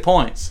how you get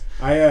points.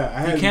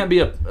 It can't be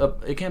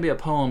a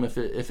poem if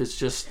it's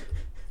just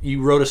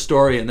you wrote a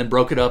story and then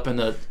broke it up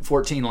into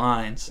 14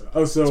 lines.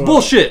 Oh, so it's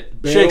bullshit.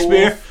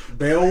 Shakespeare,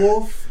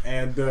 Beowulf,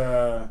 and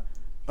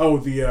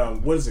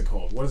what is it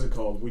called? What is it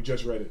called? We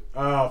just read it.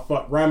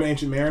 Rhyme of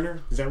Ancient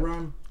Mariner. Does that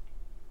rhyme?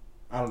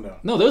 I don't know.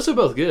 No, those are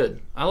both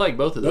good. I like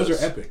both of those.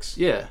 Those are epics.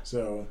 Yeah.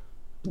 So,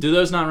 do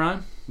those not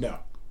rhyme? No.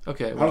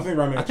 Okay. Well, I don't think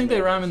rhyme. I think they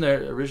rhyme in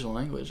their original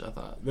language. I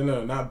thought.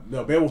 No.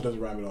 Beowulf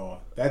doesn't rhyme at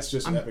all. That's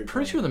just an epic. I'm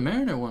pretty sure the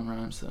Mariner one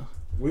rhymes though.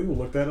 We will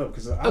look that up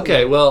because.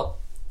 Okay. Well,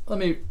 let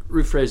me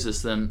rephrase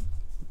this then.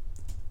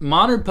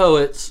 Modern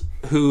poets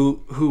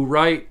who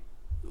write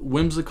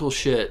whimsical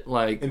shit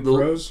like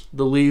the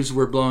leaves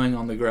were blowing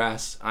on the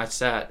grass. I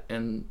sat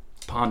and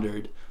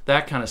pondered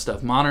that kind of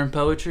stuff. Modern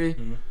poetry.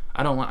 Mm-hmm.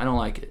 I don't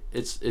like it.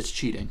 It's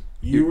cheating.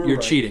 You're right.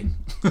 Cheating.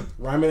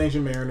 Rhyme of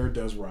Ancient Mariner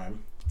does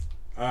rhyme.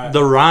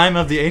 The rhyme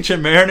of the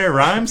Ancient Mariner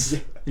rhymes?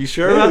 You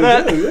sure about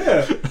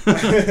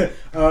that?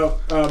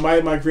 Yeah.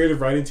 My creative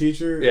writing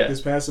teacher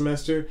this past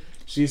semester,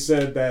 she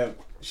said the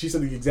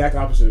exact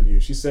opposite of you.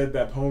 She said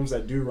that poems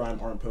that do rhyme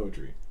aren't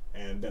poetry,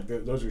 and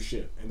that those are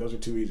shit, and those are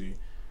too easy.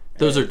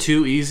 Those are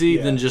too easy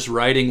than just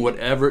writing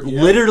whatever,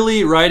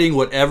 literally writing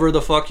whatever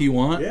the fuck you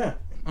want? Yeah.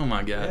 Oh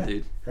my God,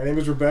 dude. Her name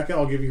is Rebecca.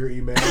 I'll give you her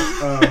email.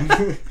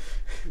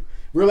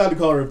 We're allowed to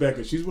call her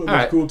Rebecca. She's one of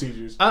those cool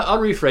teachers. I'll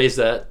rephrase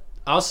that.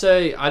 I'll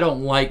say I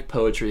don't like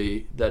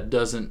poetry that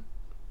doesn't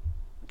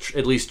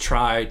at least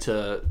try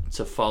to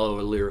follow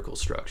a lyrical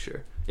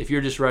structure. If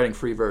you're just writing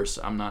free verse,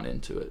 I'm not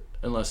into it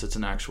unless it's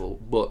an actual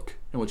book,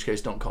 in which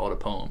case don't call it a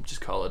poem.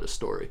 Just call it a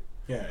story.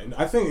 Yeah, and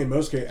I think in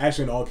most cases,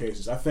 actually in all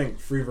cases, I think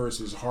free verse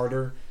is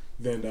harder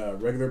than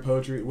regular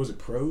poetry. Was it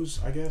prose,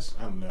 I guess?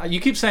 I don't know. You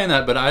keep saying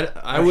that, but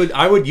I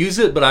would use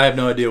it, but I have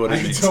no idea what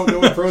it means. I don't know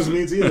what prose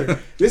means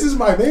either. This is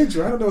my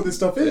major. I don't know what this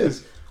stuff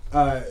is.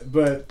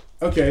 But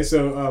okay,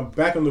 so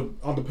back on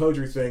the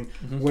poetry thing.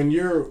 Mm-hmm.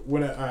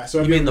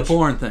 You mean the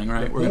porn thing,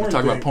 right? We're going to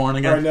talk about porn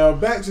again. All right, now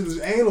back to this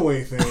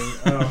anime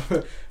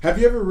thing. Have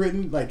you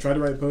ever tried to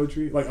write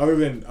poetry? Like other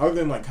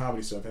than like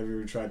comedy stuff, have you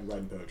ever tried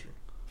writing poetry?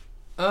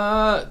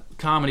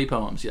 Comedy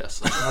poems,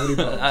 yes. Comedy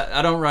poems.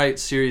 I don't write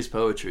serious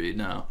poetry,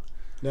 no.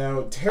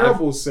 Now,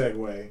 terrible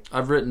segue.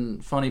 I've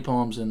written funny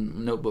poems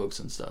in notebooks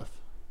and stuff.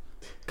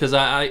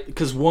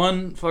 Because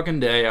one fucking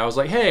day I was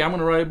like, hey, I'm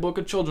going to write a book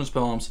of children's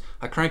poems.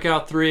 I crank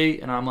out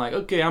 3, and I'm like,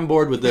 okay, I'm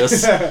bored with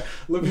this.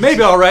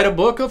 Maybe I'll write a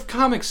book of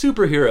comic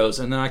superheroes.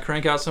 And then I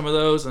crank out some of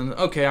those, and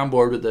okay, I'm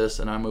bored with this,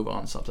 and I move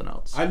on to something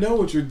else. I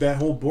know that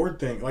whole bored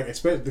thing, like,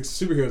 especially the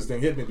superheroes thing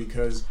hit me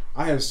because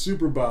I have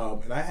Super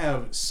Bob, and I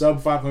have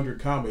sub 500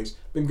 comics.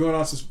 Been going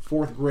on since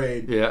 4th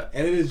grade. Yeah.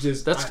 And it is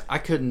just... I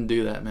couldn't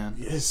do that, man.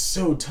 It's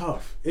so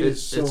tough.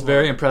 It's hard.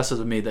 Very impressive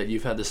of me that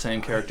you've had the same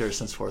character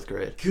since 4th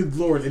grade. Good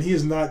Lord. And he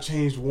has not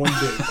changed one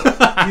bit.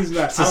 He's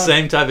not. It's the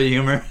same type of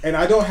humor. And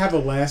I don't have a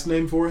last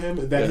name for him.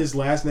 His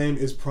last name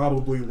is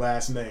probably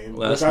last name.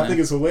 Which I think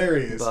is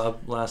hilarious. Bob,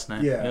 last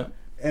name. Yeah. Yep.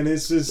 And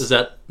it's just... Is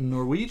that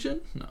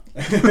Norwegian? No.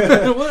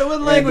 what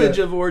language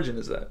of origin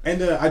is that?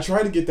 And I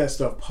tried to get that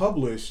stuff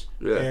published.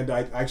 Yeah. And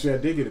I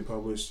did get it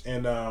published.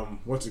 And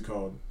what's it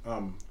called?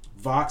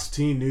 Vox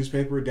Teen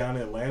newspaper down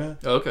in Atlanta.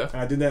 Oh, okay. And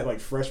I did that like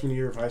freshman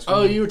year of high school.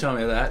 Oh, you were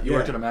telling me that. You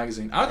worked in a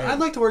magazine. I'd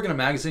like to work in a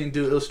magazine,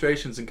 do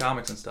illustrations and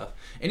comics and stuff.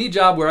 Any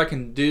job where I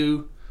can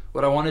do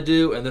what I want to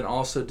do and then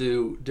also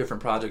do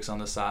different projects on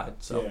the side.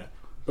 So. Yeah.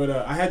 But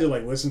I had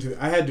to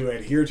I had to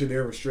adhere to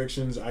their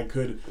restrictions. I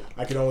could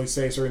only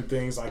say certain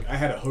things. Like I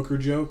had a hooker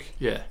joke.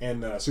 Yeah.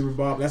 And Super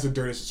Bob, that's the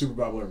dirtiest Super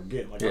Bob will ever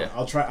get. Like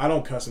I'll try. I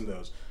don't cuss in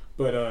those,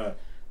 but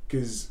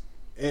because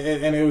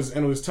And it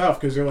was tough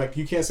because they're like,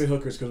 you can't say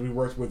hookers because we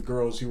worked with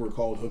girls who were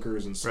called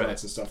hookers and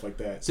sluts and stuff like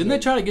that. So didn't they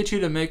try to get you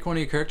to make one of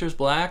your characters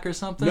black or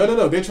something?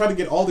 No. They tried to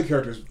get all the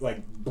characters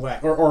like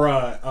black or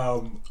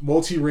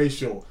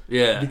multiracial.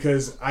 Yeah.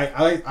 Because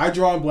I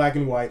draw in black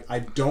and white. I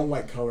don't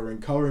like coloring.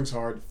 Coloring's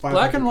hard.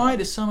 Black and white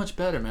is so much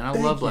better, man. I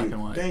love black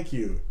and white. Thank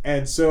you.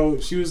 And so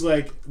she was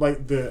like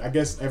I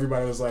guess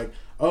everybody was like,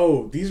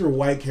 oh, these are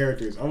white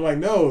characters. I'm like,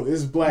 no,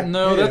 this is black.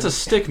 No, man. that's a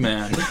stick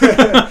man.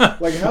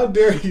 Like, how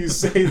dare you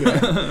say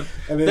that?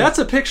 And then, that's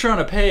a picture on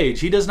a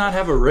page. He does not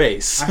have a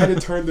race. I had to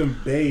turn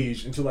them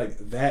beige into like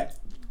that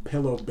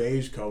pillow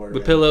beige color. The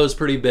pillow is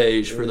pretty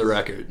beige for the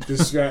record.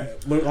 Just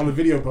look on the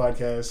video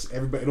podcast.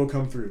 Everybody, it'll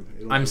come through.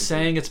 I'm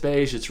saying it's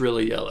beige. It's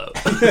really yellow.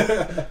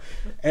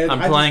 And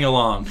I'm playing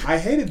along. I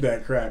hated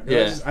that crap.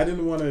 Yeah. I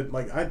didn't want to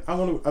like. I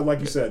want to like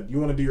you said. You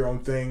want to do your own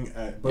thing,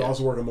 but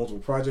also work on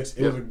multiple projects.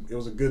 It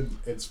was a good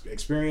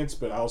experience,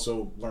 but I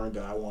also learned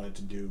that I wanted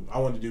to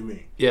do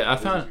me. Yeah,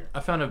 I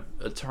found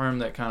a term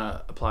that kind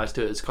of applies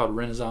to it. It's called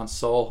Renaissance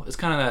soul. It's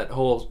kind of that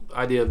whole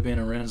idea of being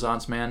a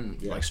Renaissance man,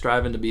 like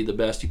striving to be the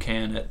best you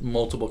can at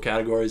multiple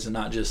categories and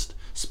not just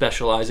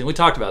specializing. We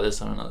talked about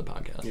this on another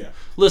podcast. Yeah.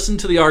 Listen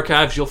to the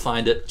archives, you'll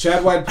find it.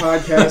 Chad White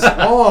podcast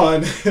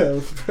on.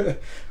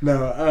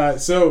 No.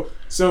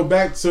 So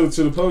back to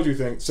the poetry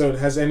thing. So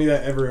has any of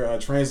that ever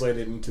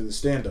translated into the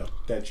stand up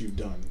that you've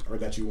done or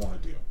that you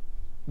want to do?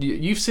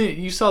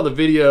 You saw the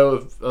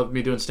video of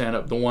me doing stand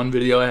up, the one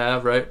video I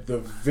have, right? The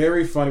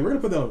very funny. We're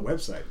gonna put that on the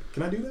website.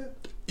 Can I do that?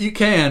 You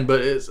can,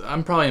 but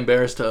I'm probably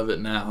embarrassed of it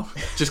now,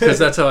 just because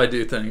that's how I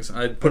do things.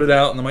 I put it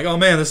out, and I'm like, "Oh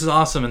man, this is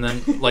awesome," and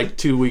then like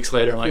 2 weeks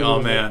later, I'm like,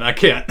 "Oh man, I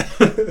can't."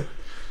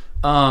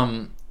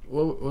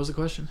 What was the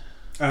question?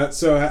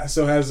 So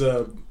has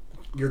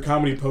your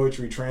comedy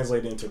poetry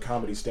translated into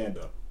comedy stand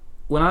up?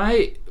 When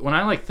I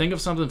like think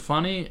of something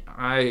funny,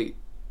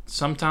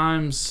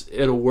 sometimes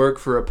it'll work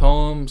for a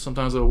poem,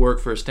 sometimes it'll work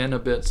for a stand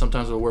up bit,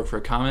 sometimes it'll work for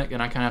a comic,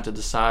 and I kind of have to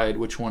decide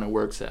which one it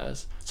works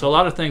as. So a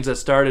lot of things that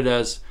started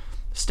as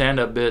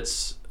stand-up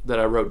bits that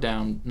I wrote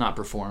down, not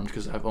performed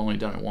because I've only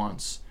done it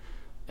once,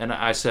 and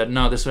I said,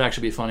 no, this would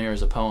actually be funnier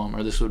as a poem,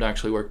 or this would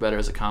actually work better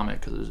as a comic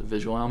because there's a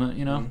visual element,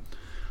 you know. Mm-hmm.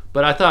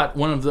 But I thought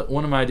one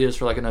of my ideas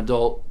for like an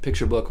adult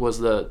picture book was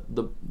the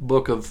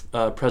book of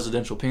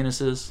presidential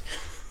penises,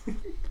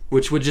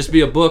 which would just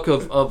be a book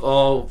of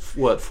all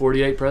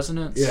 48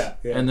 presidents, yeah,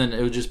 and then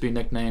it would just be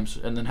nicknames,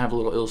 and then have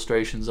little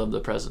illustrations of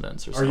the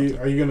presidents or something.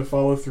 Are you going to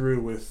follow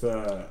through with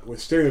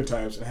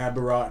stereotypes and have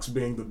Barack's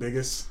being the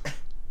biggest?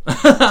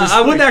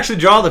 I wouldn't actually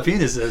draw the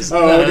penises.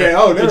 Oh,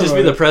 okay. It'd just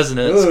be the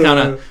presidents.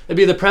 It'd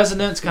be the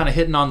presidents kind of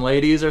hitting on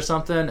ladies or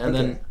something, and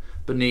then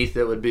beneath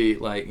it would be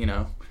like,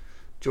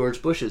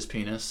 George Bush's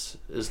penis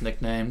is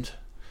nicknamed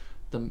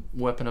the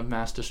weapon of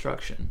mass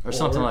destruction, or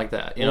something like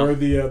that. Or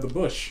the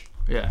bush.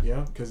 Yeah.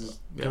 Yeah, because it's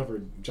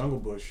covered jungle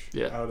bush.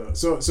 Yeah. I don't know.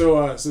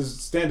 So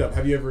stand up.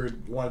 Have you ever do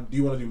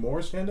you want to do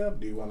more stand up?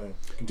 Do you want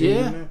to continue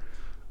doing that?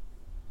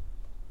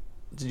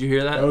 Did you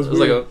hear that? That was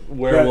like a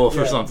werewolf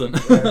or something.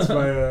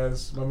 Yeah,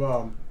 it's my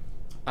mom.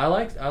 I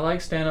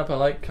like stand up. I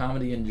like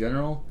comedy in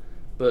general,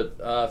 but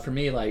for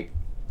me, like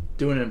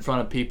doing it in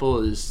front of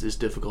people is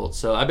difficult.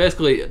 So I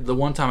basically, the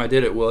one time I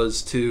did it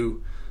was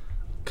to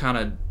kind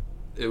of,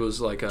 it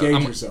was like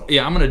gauge yourself.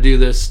 Yeah, I'm gonna do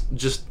this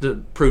just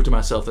to prove to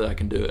myself that I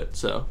can do it.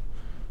 So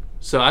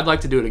I'd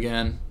like to do it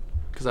again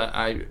because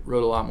I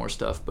wrote a lot more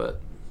stuff,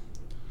 but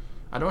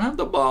I don't have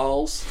the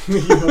balls.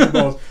 You don't have the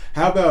balls.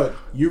 How about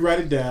you write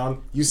it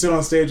down, you sit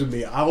on stage with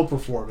me, I'll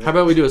perform it. How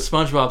about we do it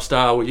SpongeBob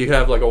style where you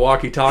have like a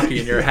walkie-talkie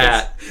in your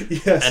hat,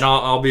 and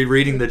I'll be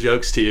reading the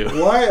jokes to you.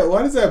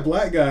 Why does that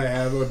black guy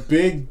have a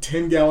big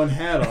 10-gallon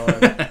hat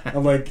on?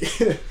 I'm like,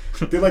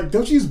 they're like,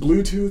 don't you use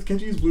Bluetooth?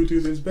 Can't you use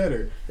Bluetooth? It's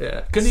better.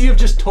 Yeah. Couldn't he have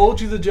just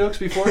told you the jokes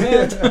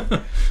beforehand?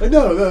 Like,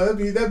 no,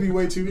 that'd be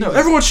way too easy. No,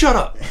 everyone shut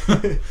up.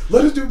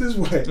 Let us do it this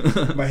way.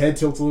 My head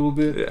tilts a little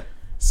bit. Yeah.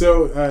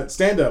 So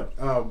stand up.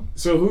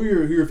 So who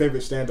are your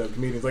favorite stand up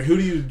comedians? Like, who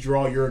do you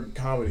draw your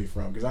comedy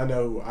from? Because I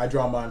know I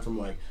draw mine from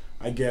like,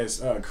 I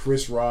guess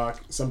Chris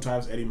Rock,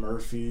 sometimes Eddie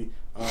Murphy,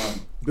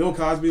 Bill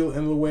Cosby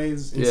in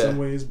some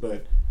ways,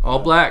 but all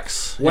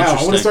blacks. Wow,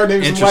 I want to start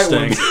naming some white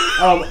ones.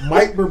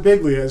 Mike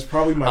Birbiglia is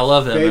probably my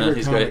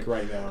favorite comic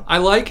right now. I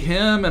like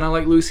him, and I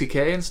like Lucy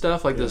Kay and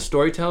stuff, like the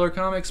storyteller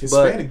comics.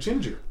 Hispanic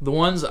ginger. The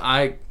ones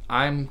I'm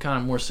kind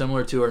of more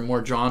similar to or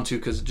more drawn to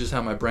because just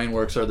how my brain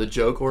works are the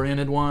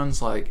joke-oriented ones,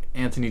 like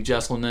Anthony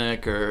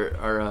Jeselnik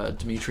or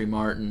Dimitri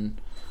Martin,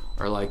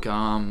 or like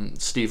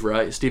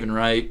Stephen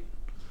Wright,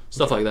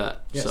 stuff like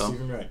that. Yeah, so.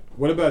 Stephen Wright.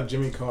 What about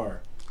Jimmy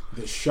Carr?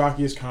 The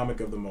shockiest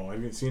comic of them all.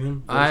 Have you seen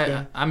him?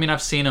 I mean,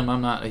 I've seen him.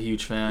 I'm not a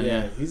huge fan.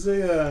 Yeah, he's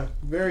a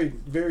very,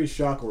 very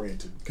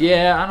shock-oriented comic.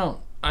 Yeah,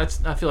 I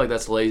feel like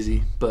that's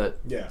lazy, but...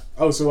 Yeah.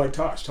 Oh, so like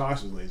Tosh.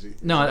 Tosh is lazy.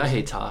 No, I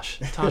hate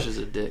Tosh. Tosh is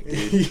a dick,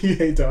 dude. You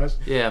hate Tosh?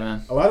 Yeah,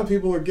 man. A lot of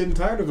people are getting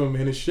tired of him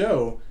in his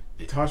show.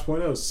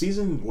 Tosh.0.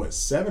 Season,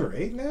 7 or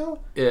 8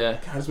 now?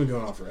 Yeah. God, it's been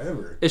going on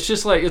forever. It's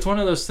just like, it's one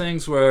of those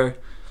things where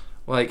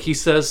Like, he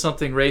says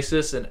something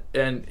racist,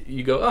 and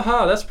you go,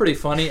 aha, that's pretty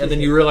funny. And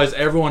then you realize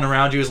everyone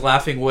around you is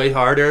laughing way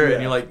harder. Yeah.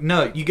 And you're like,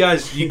 no, you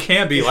guys, you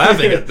can't be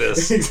laughing at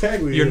this.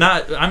 Exactly. You're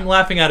not. I'm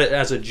laughing at it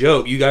as a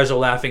joke. You guys are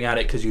laughing at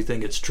it because you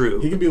think it's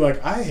true. He can be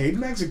like, I hate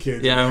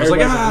Mexicans. Yeah, I was like,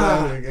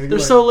 they're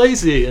so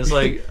lazy. It's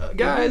like,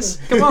 guys,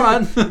 come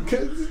on.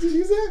 Did you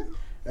use that?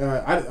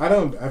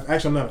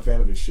 I'm not a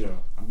fan of his show.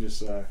 I'm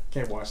just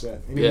can't watch that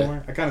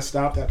anymore. I kind of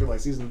stopped after like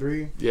season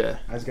 3. Yeah,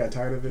 I just got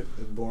tired of it.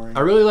 It's boring. I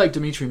really like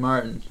Dimitri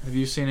Martin. Have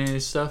you seen any of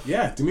his stuff?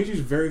 Yeah,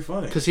 Dimitri's very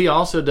funny. Because he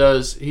also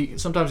does.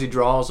 Sometimes he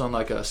draws on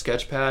like a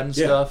sketch pad and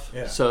stuff.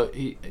 Yeah. So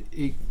he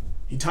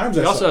times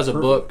that. He also has a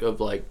perfect. book of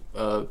like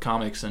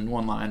comics and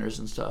one-liners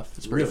and stuff.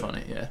 It's pretty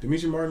funny. Yeah.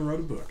 Dimitri Martin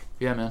wrote a book.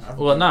 Yeah, man.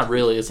 Well, not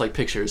really. It's like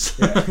pictures.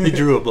 Yeah. He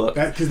drew a book.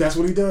 Because that's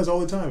what he does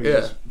all the time. He Yeah.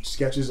 just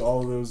sketches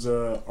all of those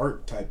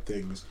art type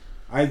things.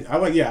 I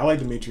like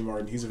Dimitri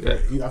Martin. He's I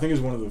think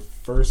he's one of the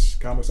first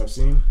comics I've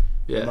seen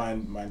in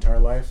my entire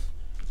life.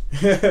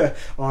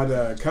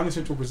 On Comedy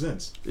Central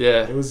Presents.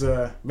 Yeah. It was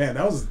man,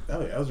 that was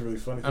a really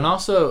funny. And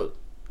also,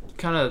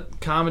 kind of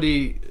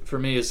comedy for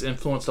me is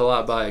influenced a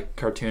lot by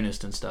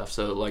cartoonists and stuff.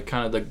 So like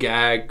kind of the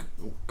gag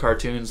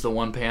cartoons, the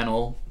one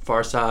panel,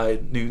 Far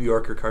Side, New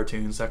Yorker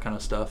cartoons, that kind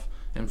of stuff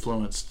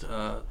influenced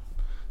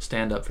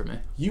stand up for me.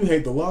 You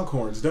hate the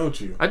Lockhorns, don't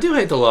you? I do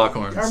hate the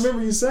Lockhorns. I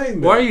remember you saying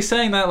that. Why are you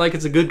saying that like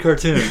it's a good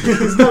cartoon?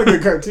 It's not a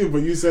good cartoon, but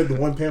you said the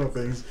one panel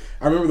things.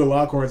 I remember the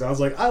Lockhorns. I was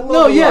like, I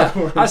love the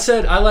Lockhorns. I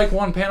said I like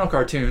one panel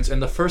cartoons,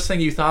 and the first thing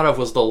you thought of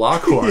was the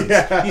Lockhorns.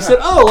 Yeah. You said,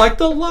 oh, like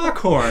the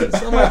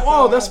Lockhorns. I'm like,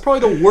 oh, that's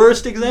probably the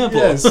worst example.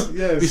 Yes.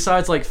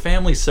 Besides like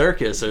Family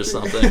Circus or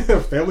something.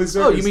 Family Circus.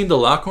 Oh, you mean the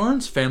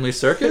Lockhorns? Family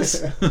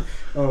Circus?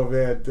 Oh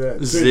man,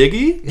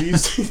 Ziggy?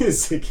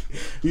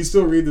 Do you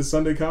still read the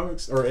Sunday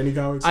comics or any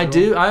comics? I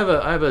do. I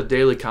have a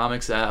daily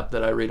comics app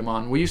that I read them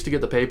on. We used to get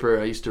the paper.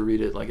 I used to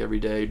read it like every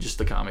day, just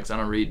the comics. I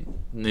don't read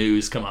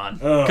news. Come on,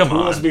 who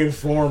wants to be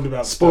informed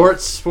about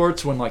sports? Stuff?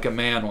 Sports when like a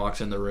man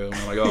walks in the room.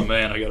 I'm like, oh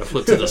man, I gotta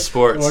flip to the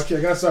sports. Well, okay,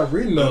 I gotta stop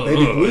reading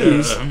Baby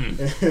Blues.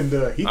 And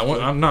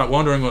I'm not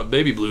wondering what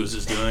Baby Blues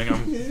is doing.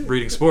 I'm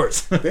reading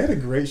sports. They had a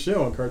great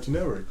show on Cartoon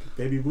Network,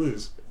 Baby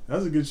Blues. That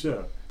was a good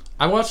show.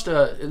 I watched.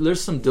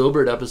 There's some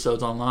Dilbert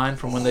episodes online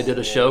from when they did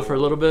a show for a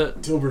little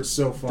bit. Dilbert's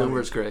so funny.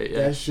 Dilbert's great.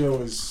 Yeah. That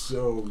show is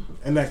so,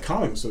 and that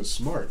comic was so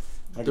smart.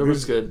 Like,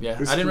 Dilbert's good. Yeah,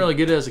 I didn't really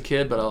get it as a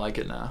kid, but I like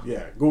it now.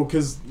 Yeah, well,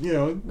 because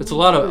it's a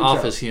lot of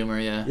office humor.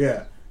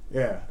 Yeah.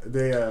 Yeah.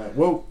 They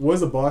what was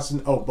the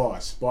Boston? Oh,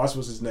 Boss. Boss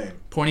was his name.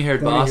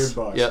 Pointy-haired Boss.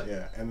 Yep.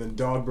 Yeah, and then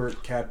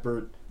Dogbert,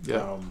 Catbert,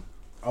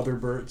 other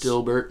Berts.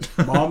 Dilbert.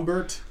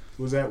 Mombert.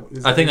 Was that?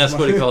 I think that's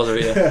what he calls her.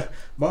 Yeah.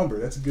 Mombert.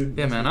 That's a good.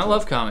 Yeah, man. I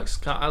love comics.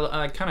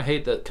 I kind of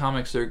hate that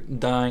comics are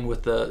dying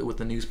with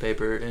the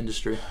newspaper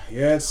industry.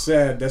 Yeah, it's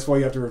sad. That's why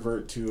you have to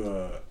revert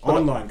to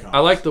online comics. I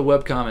like the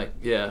webcomic,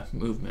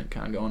 movement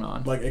kind of going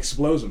on. Like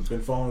Explosion.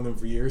 Been following them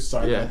for years.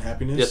 Sideline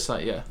Happiness.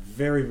 Yes,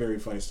 Very, very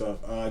funny stuff.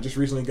 Just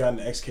recently got an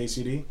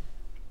XKCD.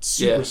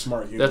 Super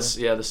smart humor. That's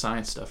the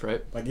science stuff,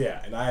 right? Like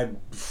and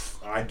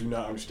I do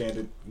not understand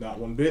it not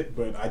one bit,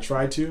 but I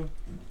try to.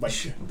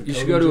 Like you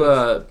should go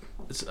to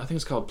I think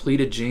it's called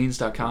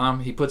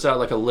pleatedjeans.com. He puts out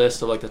like a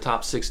list of like the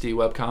top 60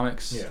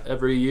 webcomics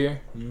every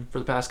year for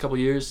the past couple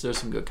years. There's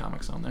some good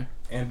comics on there.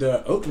 And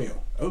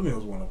Oatmeal. Oatmeal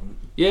is one of them.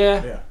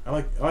 Yeah. Yeah. I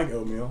like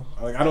Oatmeal.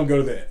 I don't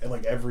go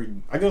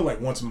to I go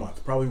like once a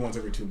month, probably once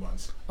every 2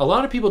 months. A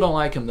lot of people don't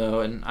like him though,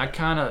 and I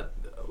kind of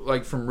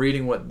like from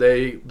reading what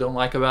they don't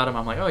like about him.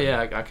 I'm like, oh yeah,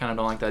 I kind of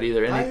don't like that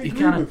either. And he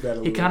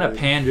kind of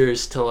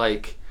panders to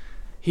like.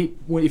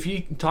 If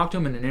you talk to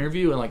him in an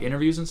interview and like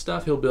interviews and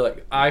stuff, he'll be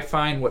like, I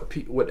find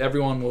what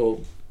everyone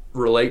will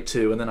relate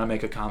to, and then I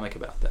make a comic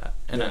about that.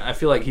 And I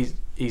feel like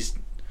he's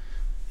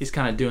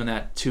kind of doing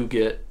that to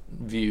get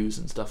views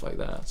and stuff like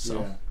that.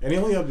 So and he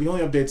only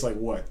updates like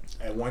what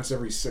at once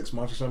every 6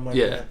 months or something like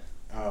that.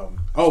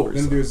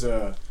 Then there's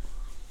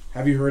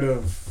have you heard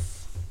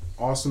of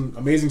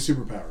Amazing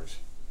Superpowers?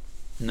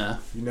 No.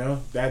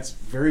 That's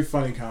very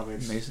funny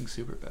comics. Amazing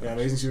Superpowers. Yeah,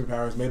 Amazing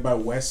Superpowers, made by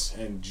Wes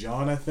and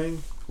John, I think.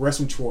 Wes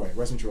and Troy.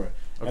 Okay.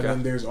 And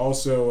then there's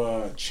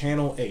also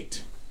Channel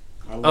 8.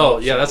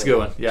 That's a good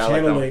one. Yeah,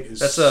 Channel I like 8 is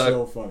that's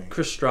so funny.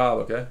 Chris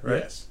Straub, okay?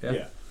 Right? Yes.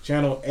 Yeah.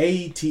 Channel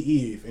ATE,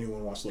 if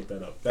anyone wants to look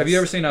that up. Have you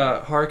ever seen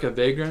Hark a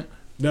Vagrant?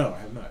 No, I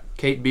have not.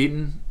 Kate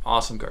Beaton,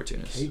 awesome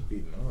cartoonist. Kate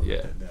Beaton, I'll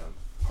write that down.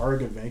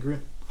 Hark a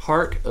Vagrant?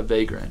 Hark a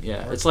Vagrant,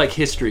 yeah. It's like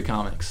history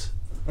comics.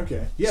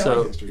 Okay. Yeah, so, I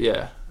like history.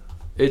 Yeah.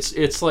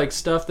 It's like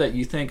stuff that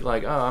you think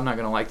like, oh, I'm not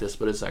going to like this,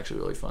 but it's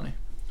actually really funny.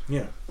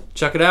 Yeah.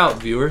 Check it out,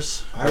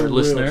 viewers or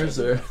listeners.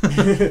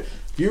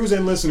 Viewers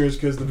and listeners,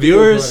 because the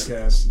viewers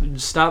podcast,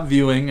 stop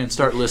viewing and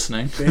start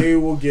listening. They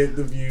will get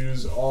the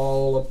views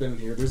all up in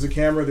here. There's a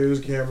camera, there's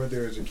a camera,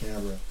 there's a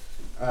camera.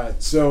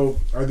 So,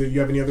 you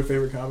have any other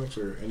favorite comics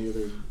or any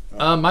other?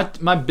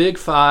 My big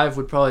five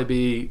would probably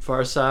be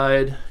Far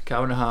Side,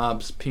 Calvin and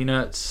Hobbes,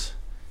 Peanuts,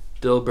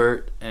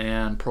 Dilbert,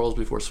 and Pearls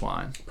Before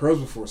Swine. Pearls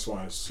Before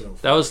Swine is so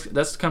funny.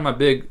 That's kind of my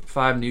big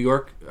five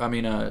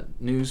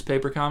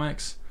newspaper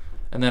comics.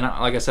 And then,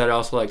 like I said, I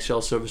also like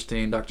Shel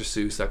Silverstein, Dr.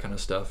 Seuss, that kind of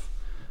stuff.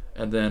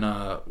 And then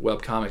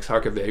webcomics,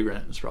 Hark a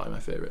Vagrant is probably my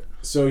favorite.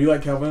 So you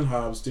like Calvin and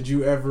Hobbes. Did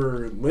you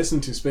ever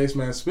listen to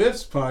Spaceman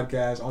Spiff's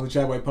podcast on the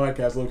Chad White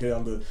podcast located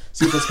on the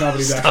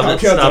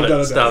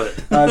CPlusComedy.com? Stop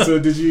it. So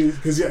did you,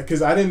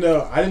 because I didn't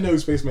know who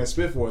Spaceman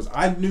Spiff was.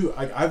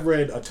 I've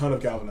read a ton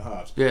of Calvin and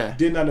Hobbes. Yeah.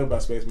 Did not know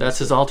about Spaceman That's Spiff.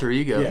 his alter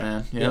ego,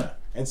 man. Yep. Yeah.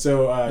 And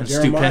so and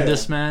Jeremiah,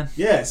 Stupendous, man.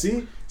 Yeah,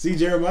 see,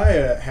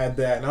 Jeremiah had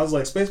that, and I was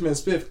like, Spaceman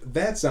Spiff,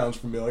 that sounds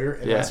familiar.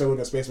 And I started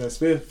looking at Spaceman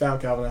Spiff,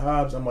 found Calvin and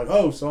Hobbes. I'm like,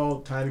 oh, it's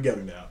all tying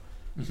together now.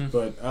 Mm-hmm.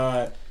 But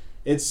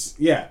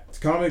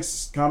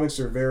comics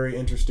are very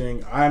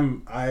interesting.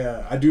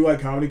 I do like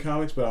comedy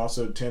comics, but I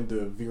also tend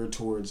to veer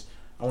towards,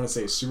 I want to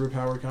say,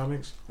 superpower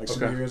comics, like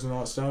superheroes and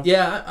all that stuff.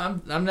 Yeah,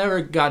 I've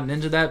never gotten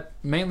into that,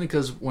 mainly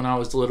because when I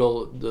was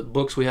little, the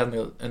books we had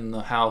in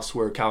the house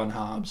were Calvin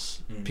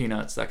Hobbes,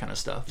 Peanuts, that kind of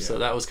stuff. Yeah. So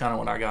that was kind of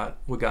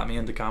what got me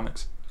into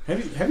comics.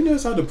 Have you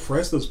noticed how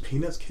depressed those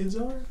Peanuts kids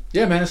are?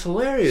 Yeah, man, it's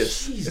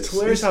hilarious. Jesus. It's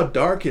hilarious how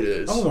dark it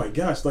is. Oh my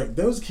gosh, like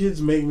those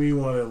kids make me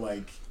want to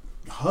like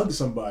hug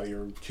somebody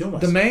or kill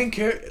myself. The main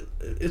character,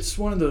 it's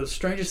one of the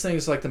strangest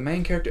things. Like the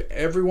main character,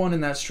 everyone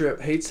in that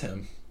strip hates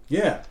him.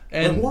 Yeah,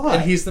 and why?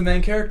 And he's the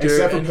main character,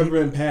 except for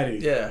Peppermint Patty.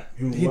 Yeah,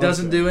 he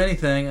doesn't do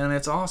anything, and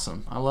it's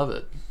awesome. I love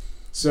it.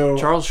 So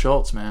Charles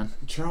Schultz, man,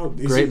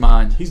 great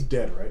mind. He's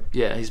dead, right?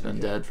 Yeah, he's been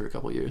dead for a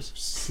couple of years.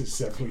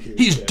 Several years.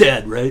 He's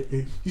dead, right?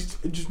 He's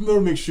just want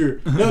to make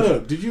sure. No.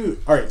 Did you?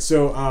 All right.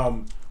 So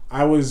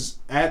I was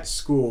at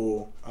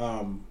school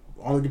on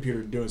the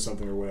computer doing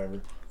something or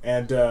whatever,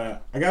 and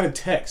I got a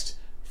text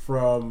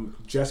from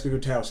Jessica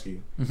Gutowski,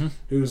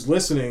 who's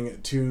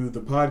listening to the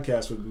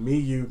podcast with me,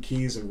 you,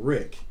 Keys, and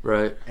Rick.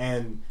 Right.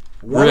 And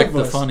Rick,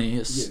 the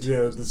funniest.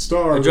 Yeah, the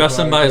star. Address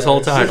him by his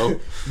whole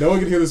title. No one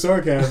can hear the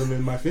sarcasm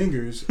in my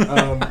fingers.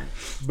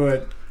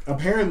 But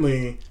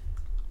apparently,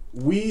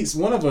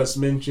 one of us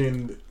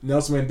mentioned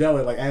Nelson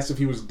Mandela, like asked if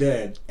he was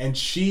dead, and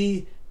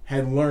she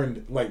had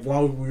learned, like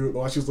while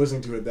she was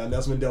listening to it, that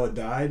Nelson Mandela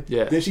died.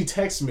 Yeah. Then she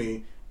texts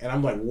me, and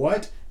I'm like,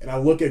 what? And I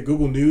look at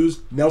Google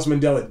News, Nelson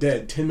Mandela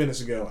dead 10 minutes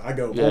ago. I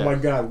go, oh my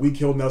God, we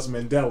killed Nelson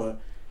Mandela.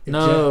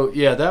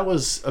 That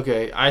was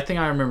okay. I think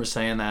I remember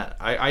saying that.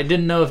 I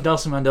didn't know if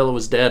Nelson Mandela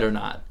was dead or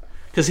not,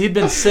 because he'd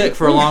been sick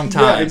for a long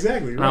time. Yeah,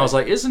 exactly. And I was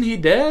like, "Isn't he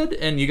dead?"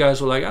 And you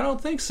guys were like, "I don't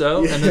think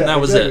so." And then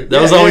that was it.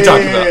 That was all we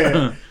talked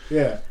about.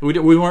 Yeah.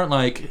 We weren't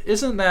like,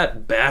 "Isn't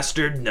that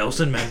bastard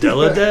Nelson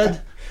Mandela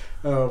dead?"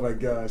 Oh my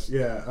gosh,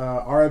 yeah.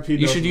 R.I.P.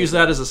 You should use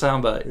that as a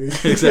soundbite.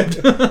 Except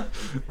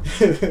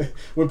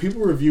when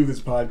people review this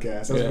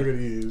podcast, that's what we're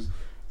gonna use.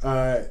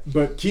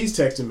 But Keys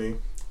texted me.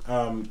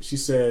 She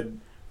said.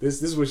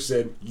 This is what she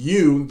said.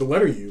 You, the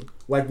letter U,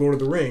 like Lord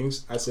of the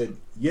Rings. I said,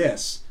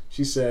 yes.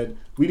 She said,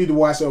 we need to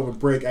watch that over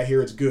break. I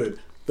hear it's good.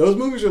 Those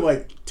movies are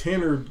like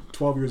 10 or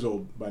 12 years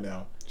old by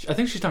now. I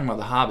think she's talking about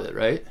The Hobbit,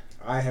 right?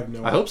 I have no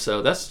idea. I hope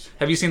so.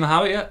 Have you seen The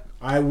Hobbit yet?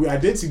 I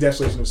did see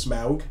Desolation of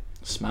Smaug.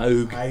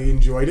 I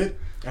enjoyed it.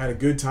 I had a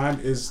good time.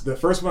 Is the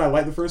first one, I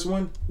like the first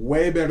one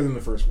way better than the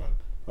first one.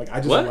 Like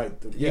I just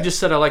like You just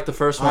said I like the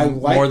first one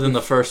more than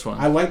the first one.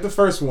 I like the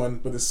first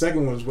one, but the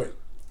second one's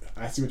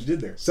I see what you did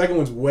there. Second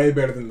one's way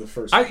better than the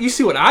first one. You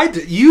see what I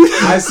did?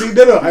 I see.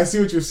 No. I see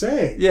what you're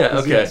saying. Yeah.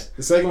 Okay. Yes,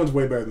 the second one's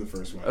way better than the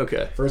first one.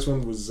 Okay. First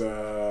one was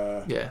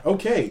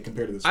okay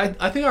compared to this one.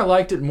 I think I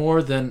liked it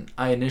more than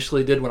I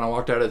initially did when I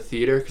walked out of the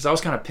theater, because I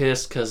was kind of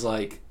pissed because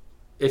like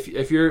if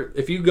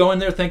you go in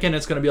there thinking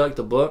it's going to be like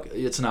the book,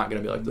 it's not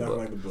going to be like the book.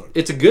 Like the book.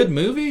 It's a good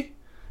movie,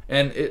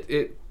 and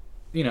it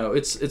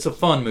it's a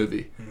fun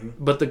movie,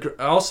 but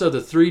also the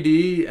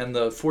 3D and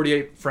the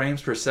 48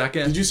 frames per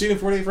second. Did you see it in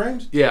 48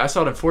 frames? Yeah, I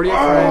saw it in 48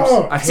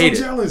 frames. I hate it.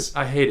 Jealous.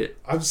 I hate it.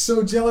 I'm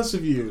so jealous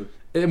of you.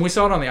 And we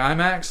saw it on the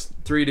IMAX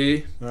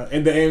 3D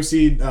and the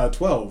AMC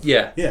 12.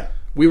 Yeah.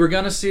 We were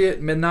gonna see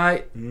it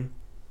midnight.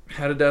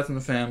 Had a death in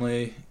the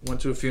family. Went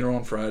to a funeral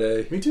on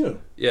Friday. Me too.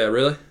 Yeah,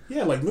 really?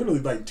 Yeah, like literally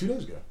like 2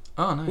 days ago.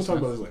 Oh, nice. We'll talk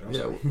about this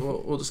later.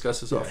 We'll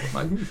discuss this off,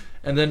 Mike.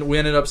 And then we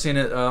ended up seeing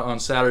it on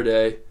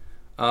Saturday.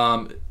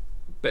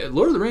 But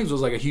Lord of the Rings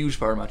was like a huge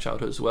part of my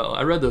childhood as well.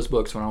 I read those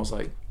books when I was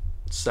like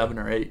 7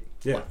 or 8.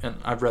 Yeah. And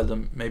I've read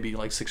them maybe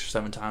like 6 or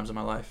 7 times in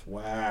my life.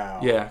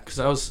 Wow. Yeah, because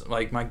I was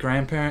like my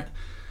grandparent.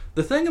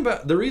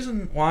 The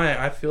reason why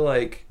I feel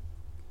like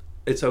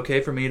it's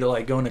okay for me to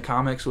like go into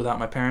comics without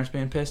my parents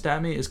being pissed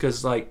at me is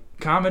because like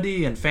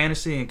comedy and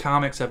fantasy and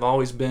comics have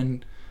always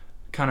been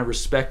kind of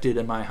respected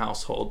in my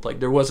household. Like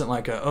there wasn't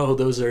like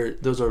those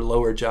are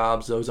lower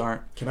jobs. Those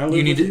aren't. Can I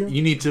live with you?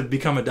 You need to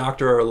become a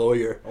doctor or a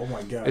lawyer. Oh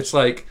my gosh.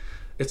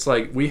 It's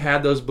like we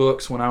had those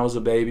books when I was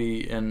a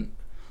baby, and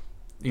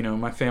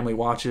my family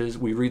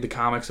we read the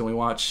comics and we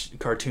watch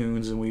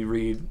cartoons and we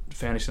read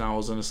fantasy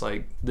novels, and it's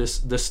like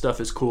this stuff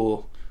is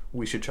cool.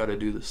 We should try to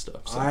do this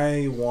stuff. So.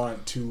 I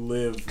want to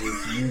live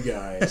with you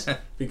guys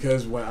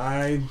because when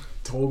I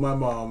told my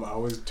mom I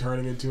was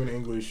turning into an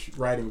English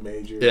writing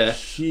major,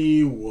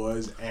 she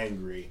was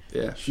angry.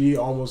 Yeah. She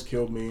almost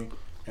killed me,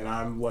 and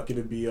I'm lucky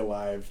to be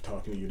alive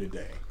talking to you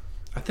today.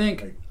 I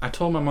think I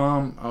told my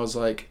mom, I was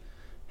like,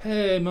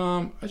 "Hey,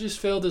 Mom, I just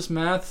failed this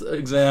math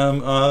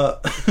exam. I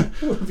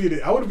want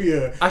to be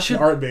an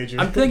art major.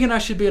 I'm thinking I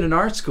should be at an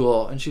art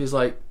school." And she's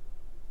like,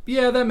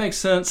 "Yeah, that makes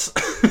sense."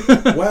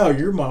 Wow,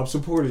 your mom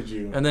supported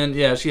you. And then,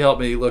 yeah, she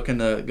helped me look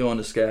into going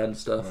to SCAD and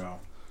stuff. Wow.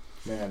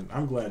 Man,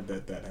 I'm glad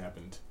that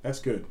happened. That's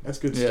good. That's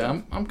good Yeah,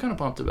 stuff. I'm kind of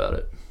pumped about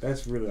it.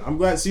 I'm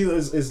glad. See,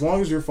 as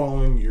long as you're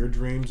following your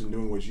dreams and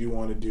doing what you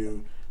want to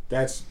do,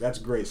 that's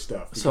great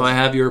stuff. So I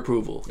have your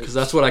approval, because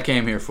that's what I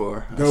came here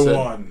for. Go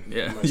on.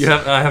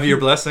 Yeah, I have your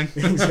blessing.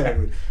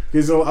 Exactly.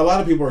 Because a lot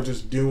of people are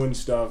just doing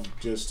stuff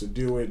just to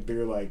do it.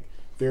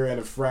 They're in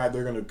a frat.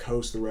 They're going to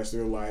coast the rest of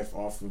their life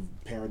off of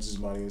parents'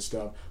 money and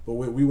stuff. But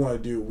what we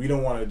want to do, we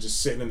don't want to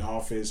just sit in an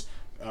office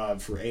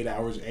for 8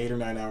 or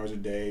 9 hours a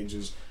day,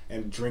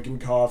 and drinking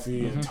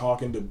coffee and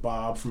talking to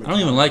Bob from. I don't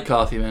even like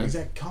coffee, man.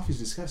 Exactly, coffee's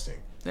disgusting.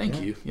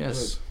 Thank you.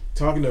 Yes.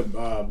 Talking to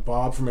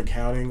Bob from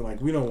accounting, like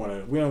we don't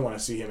want to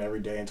see him every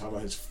day and talk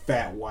about his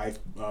fat wife,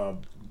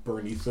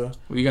 Bernitha.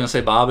 Were you gonna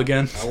say Bob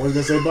again? I was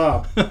gonna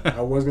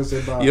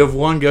say Bob. You have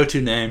one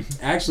go-to name.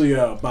 Actually,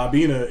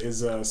 Bobina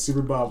is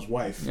Super Bob's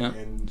wife. Yeah.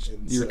 And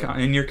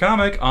in your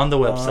comic on the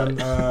website.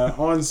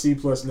 On C++.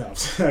 No,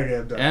 okay,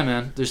 I'm done. Yeah,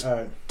 man. There's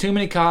too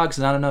many cogs,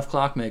 not enough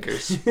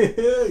clockmakers.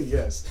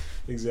 Yes,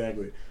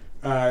 exactly.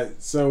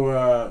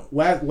 So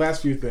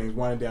last few things,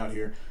 winding down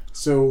here.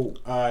 So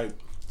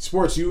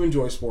sports, you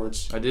enjoy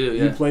sports. I do,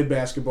 yeah. You played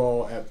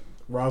basketball at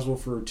Roswell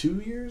for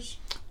 2 years?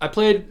 I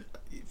played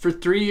for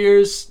 3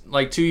 years,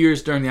 like 2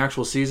 years during the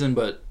actual season,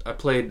 but I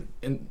played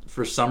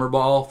for summer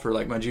ball for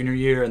like my junior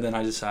year, and then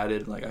I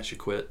decided like I should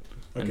quit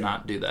and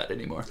not do that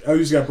anymore. Oh, you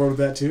just got bored with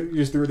that too? You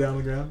just threw it down on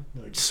the ground?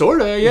 Like,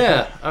 sorta,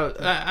 yeah.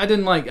 I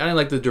didn't like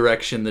the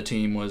direction the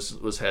team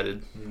was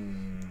headed.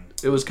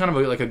 It was kind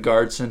of like a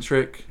guard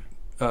centric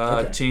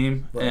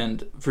team, right.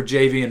 And for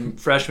JV and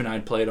freshman,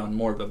 I'd played on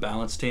more of a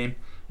balanced team.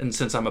 And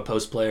since I'm a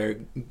post player,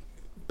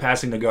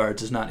 passing the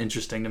guards is not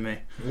interesting to me.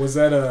 Was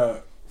that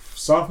a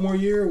sophomore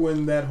year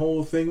when that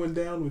whole thing went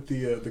down with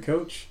the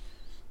coach?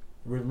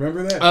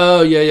 Remember that?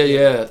 Oh,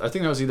 yeah. I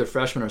think that was either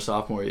freshman or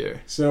sophomore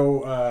year.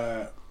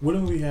 So what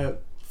did we have?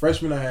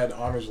 Freshman, I had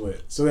honors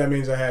lit. So that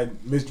means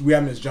we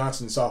had Miss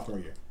Johnson sophomore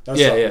year. That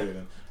was sophomore year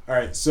then. All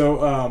right,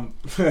 so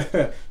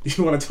do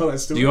you want to tell that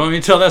story? Do you want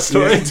me to tell that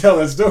story? Yeah, tell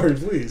that story,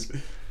 please.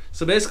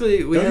 So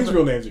basically, we don't had use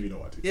real names if you don't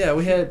want to. Yeah,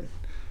 we had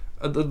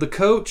the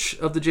coach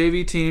of the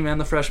JV team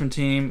and the freshman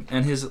team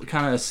and his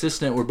kind of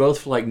assistant were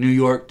both like New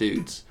York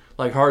dudes,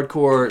 like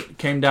hardcore.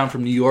 Came down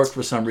from New York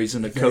for some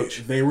reason to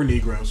coach. They were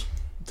Negroes.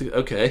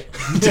 Okay,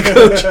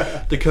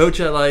 to coach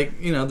at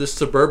like this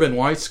suburban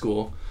white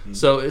school. Mm-hmm.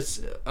 So it's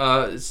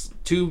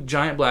two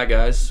giant black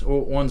guys.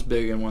 One's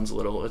big and one's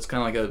little. It's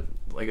kind of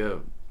like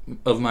a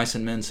of mice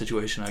and men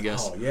situation, I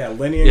guess. Oh yeah,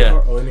 Lenny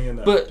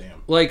and but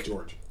like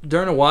George.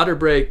 During a water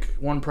break,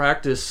 one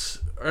practice,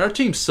 our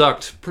team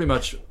sucked pretty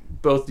much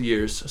both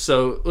years.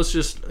 So let's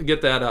just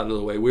get that out of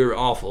the way. We were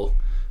awful.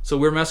 So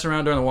we were messing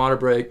around during the water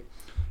break.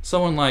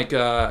 Someone like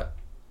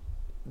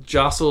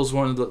jostles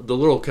one of the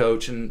little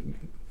coach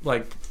and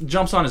like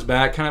jumps on his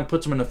back, kind of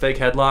puts him in a fake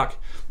headlock,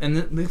 and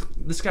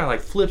this guy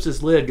like flips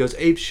his lid, goes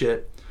ape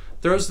shit.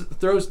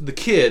 Throws the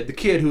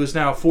kid who is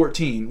now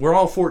 14. We're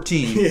all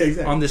 14 yeah,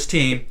 exactly. on this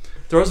team.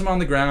 Throws him on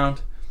the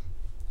ground.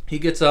 He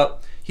gets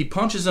up. He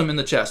punches him in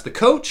the chest. The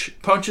coach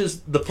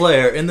punches the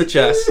player in the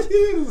chest.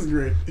 This is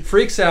great.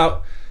 Freaks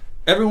out.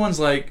 Everyone's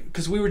like,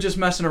 because we were just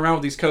messing around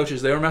with these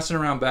coaches. They were messing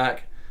around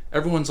back.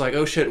 Everyone's like,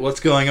 oh shit, what's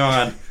going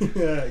on?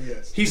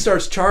 Yes. He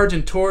starts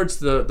charging towards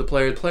the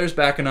player. The player's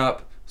backing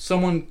up.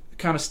 Someone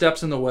kind of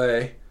steps in the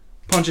way,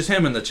 punches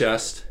him in the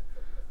chest.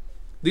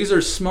 These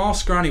are small,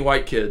 scrawny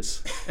white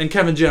kids. And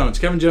Kevin Jones.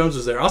 Kevin Jones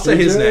was there. I'll say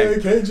his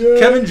name.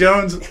 Kevin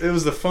Jones, it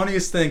was the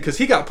funniest thing because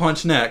he got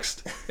punched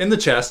next in the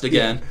chest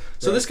again. Yeah,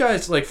 so this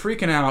guy's like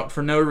freaking out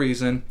for no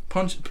reason.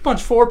 Punch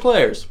 4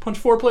 players. Punch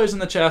 4 players in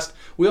the chest.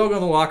 We all go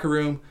in the locker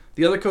room.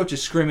 The other coach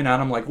is screaming at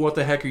him like, what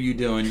the heck are you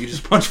doing? You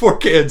just punched 4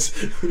 kids.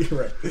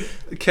 You're right.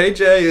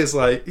 KJ is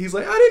like, he's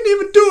like, I didn't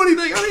even do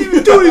anything. I didn't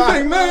even do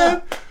anything,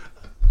 man.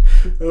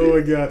 Oh my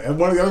god! And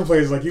one of the other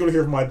players like, you want to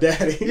hear from my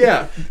daddy?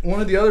 Yeah,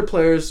 one of the other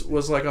players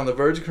was like on the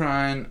verge of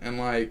crying, and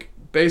like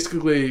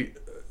basically,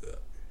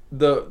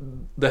 the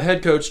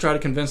head coach tried to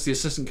convince the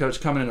assistant coach to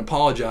come in and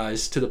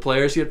apologize to the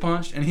players he had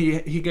punched, and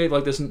he gave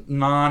like this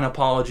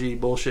non-apology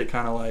bullshit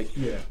kind of like,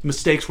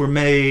 mistakes were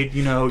made.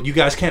 You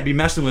guys can't be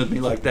messing with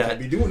me like that.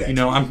 Be doing that.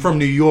 I'm from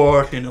New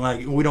York, and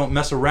like we don't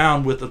mess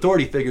around with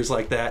authority figures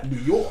like that. New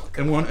York.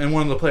 And one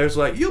of the players was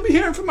like, you'll be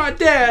hearing from my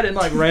dad, and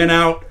like ran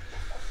out.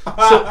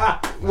 So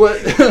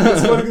what? It's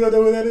funny because I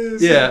know what that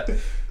is. Yeah,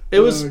 it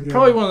was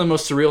probably one of the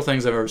most surreal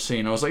things I've ever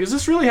seen. I was like, "Is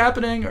this really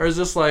happening, or is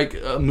this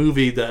like a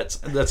movie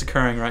that's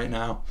occurring right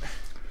now?"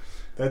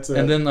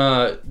 And then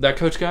that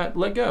coach got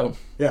let go.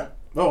 Yeah.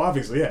 Oh,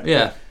 obviously, yeah.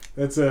 Yeah.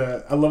 That's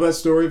I love that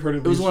story. I've heard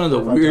it was one of the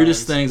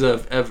weirdest things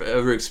I've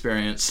ever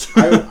experienced.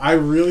 I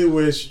really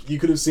wish you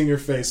could have seen your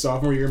face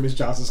sophomore year in Miss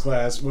Johnson's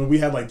class when we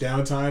had like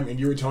downtime and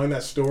you were telling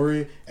that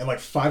story and like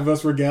 5 of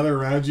us were gathered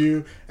around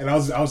you and I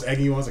was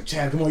egging you on. I was like,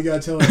 Chad, come on, you gotta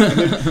tell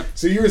us.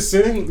 So you're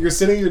sitting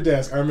at your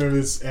desk. I remember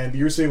this, and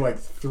you were sitting like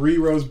 3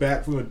 rows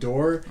back from the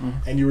door,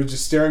 and you were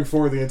just staring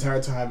forward the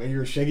entire time, and you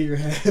were shaking your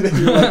head, and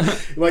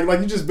you're like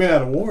you just been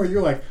out of war.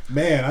 You're like,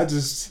 man,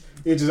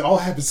 it just all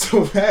happened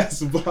so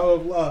fast, blah blah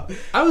blah.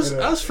 I was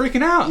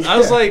freaking out. Yeah. I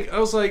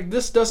was like,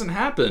 this doesn't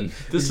happen.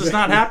 This does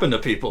not happen to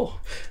people.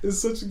 It's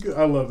such a good.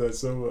 I love that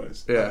so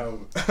much. Yeah.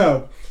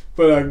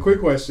 But quick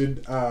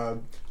question: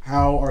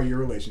 how are your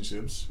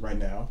relationships right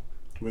now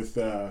with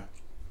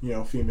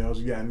females?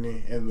 You got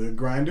any in the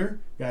grinder?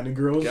 Got any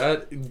girls?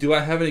 Do I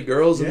have any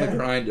girls in the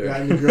grinder?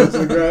 Got any girls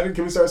in the grinder?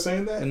 Can we start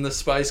saying that? In the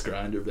Spice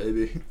Grinder,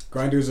 baby.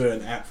 Grinder's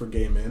an app for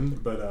gay men,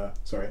 but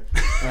sorry.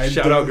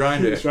 Shout out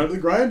Grindr. Shout out the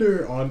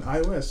Grindr on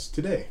iOS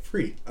today,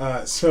 free.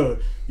 So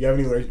you have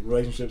any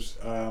relationships?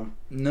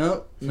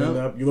 No.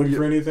 You looking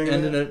for anything?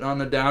 Ending it on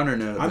a downer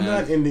note. I'm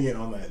not ending it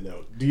on that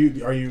note.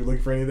 Are you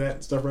looking for any of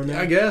that stuff right now?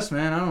 I guess,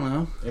 man. I don't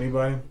know.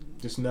 Anybody?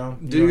 Just no.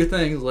 Do your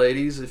things,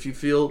 ladies. If you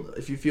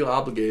feel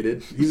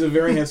obligated. He's a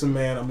very handsome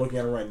man. I'm looking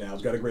at him right now.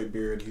 He's got a great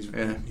beard. He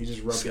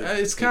just rubs it.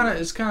 It's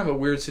kind of a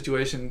weird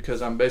situation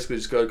because I'm basically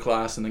just go to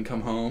class and then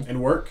come home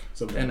and work.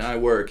 Sometimes. And I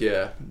work.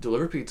 Yeah,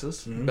 deliver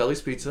pizzas.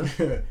 Belly's Pizza.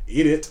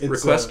 Eat it.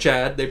 Request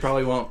Chad. They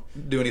probably won't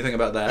do anything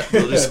about that.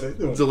 They'll just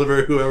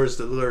deliver whoever's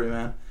delivery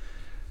man.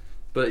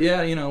 But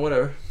yeah,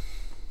 whatever.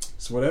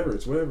 It's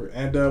whatever.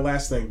 And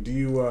last thing, do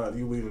you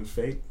believe in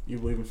fate? You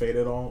believe in fate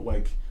at all?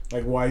 Like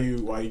why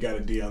you got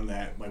a D on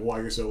that? Like why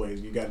you're so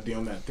lazy? You got a D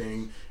on that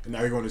thing, and now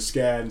you're going to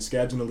SCAD, and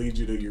SCAD's going to lead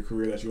you to your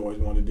career that you always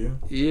wanted to do.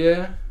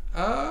 Yeah,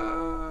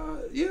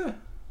 yeah.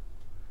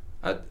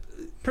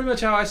 Pretty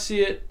much how I see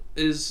it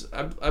is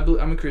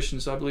I'm a Christian,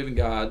 so I believe in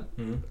God.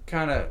 Mm-hmm.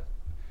 Kind of,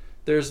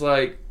 there's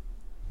like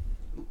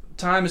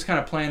time is kind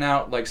of playing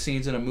out like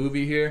scenes in a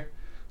movie here,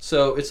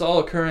 so it's all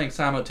occurring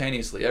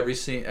simultaneously. Every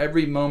scene,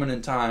 every moment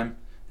in time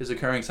is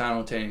occurring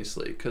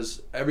simultaneously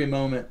because every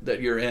moment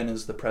that you're in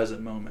is the present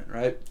moment,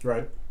 right?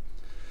 Right.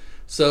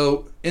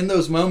 So in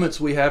those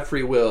moments we have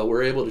free will.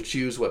 We're able to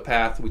choose what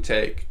path we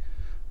take.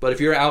 But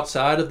if you're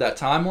outside of that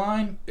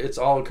timeline, it's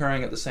all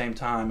occurring at the same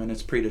time and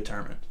it's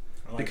predetermined.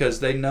 Because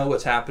they know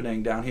what's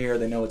happening down here,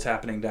 they know what's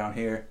happening down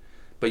here,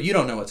 but you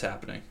don't know what's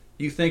happening.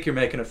 You think you're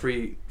making a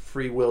free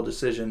will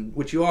decision,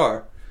 which you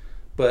are,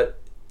 but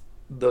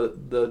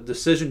the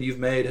decision you've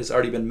made has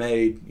already been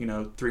made,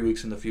 3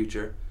 weeks in the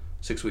future.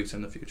 6 weeks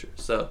in the future.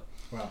 So,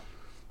 wow,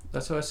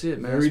 that's how I see it,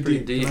 man. Very it's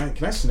pretty deep.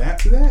 Can I snap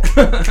to that?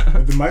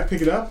 Did the mic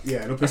pick it up?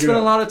 Yeah, it'll pick it up. I spend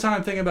a lot of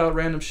time thinking about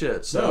random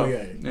shit. So,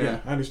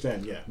 yeah, I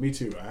understand. Yeah, me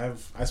too.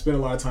 I spend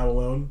a lot of time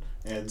alone,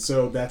 and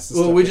so that's the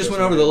well, stuff we just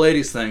went over the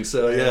ladies thing,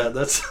 so yeah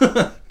that's...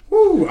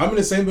 Woo! I'm in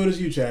the same boat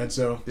as you, Chad,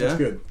 so that's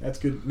good. That's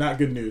good. Not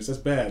good news. That's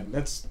bad.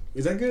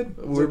 Is that good?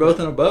 We're both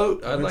in a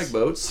boat. I like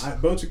boats.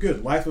 Boats are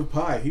good. Life of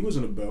Pi. He was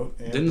in a boat.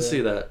 And, didn't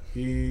see that.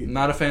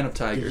 Not a fan of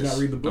tigers. Did you not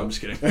read the book? No, I'm just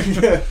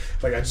kidding.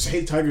 Like, I just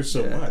hate tigers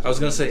so much. I was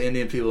going to say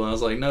Indian people, and I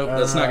was like, nope,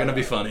 that's not going to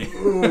be funny.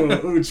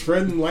 Ooh,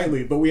 treading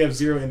lightly. But we have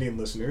 0 Indian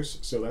listeners,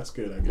 so that's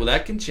good, I guess. Well,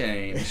 that can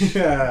change.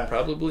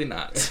 Probably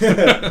not.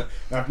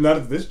 Not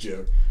at this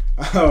joke.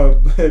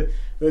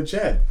 But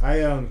Chad, I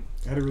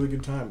had a really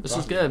good time. This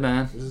is good,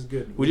 man. This is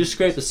good. We just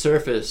scraped the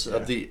surface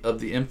of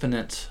the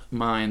infinite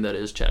mind that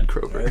is Chad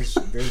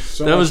Kroeber. There's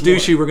so that was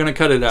douchey. We're gonna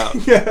cut it out.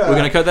 We're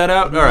gonna cut that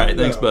out. All right,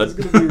 thanks, bud.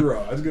 It's gonna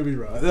be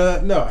raw.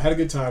 No, I had a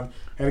good time.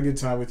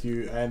 With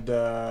you, and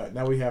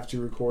now we have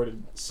to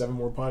record 7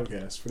 more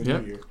podcasts for the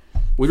new year.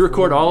 We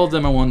record all of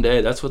them in one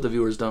day. That's what the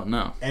viewers don't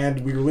know.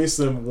 And we release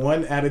them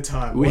one at a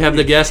time. We have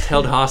the guest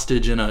held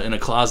hostage in a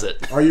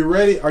closet. Are you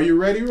ready? Are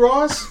you ready,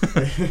 Ross?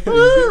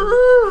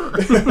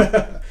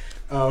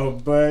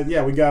 But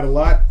yeah, we got a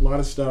lot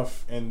of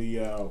stuff in the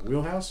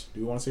wheelhouse.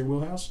 Do you want to say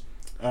wheelhouse?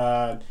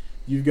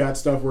 You've got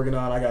stuff working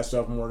on. I got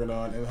stuff I'm working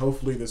on, and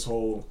hopefully this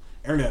whole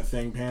internet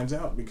thing pans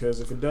out,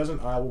 because if it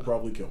doesn't, I will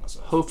probably kill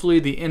myself.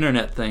 Hopefully the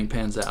internet thing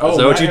pans out. Is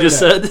that what you just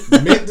said?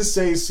 Meant to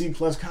say C+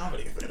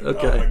 comedy thing.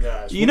 Okay. Oh my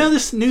gosh. You know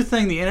this new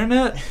thing, the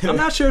internet? I'm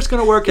not sure it's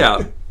going to work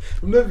out.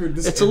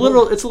 It's a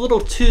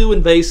little too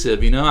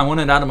invasive, I want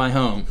it out of my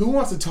home. Who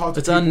wants to talk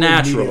to people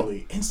unnatural.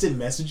 Immediately? Instant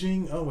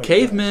messaging? Oh my god.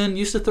 Cavemen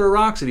used to throw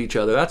rocks at each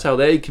other. That's how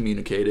they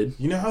communicated.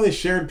 You know how they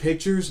shared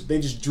pictures?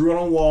 They just drew it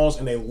on walls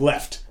and they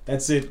left.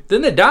 That's it.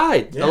 Then they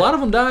died. Yeah. A lot of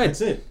them died.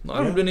 That's it. A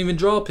lot of them didn't even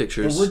draw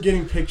pictures. And we're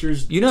getting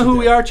pictures. You know who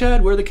we are,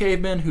 Chad? We're the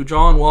cavemen who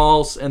draw on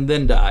walls and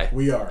then die.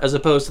 We are. As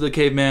opposed to the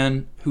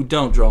cavemen who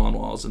don't draw on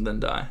walls and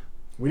then die.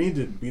 We need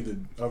to be the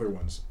other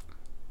ones.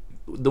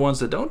 The ones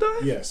that don't die?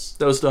 Yes.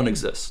 Those don't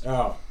exist.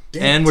 Oh,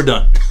 damn. And we're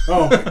done.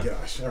 Oh my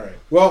gosh. All right.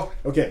 Well,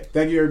 okay.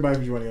 Thank you everybody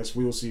for joining us.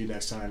 We will see you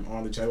next time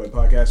on the Chad White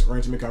Podcast, or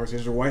Intimate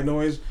Conversations, or White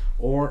Noise,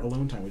 or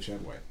Alone Time with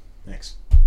Chad White. Thanks.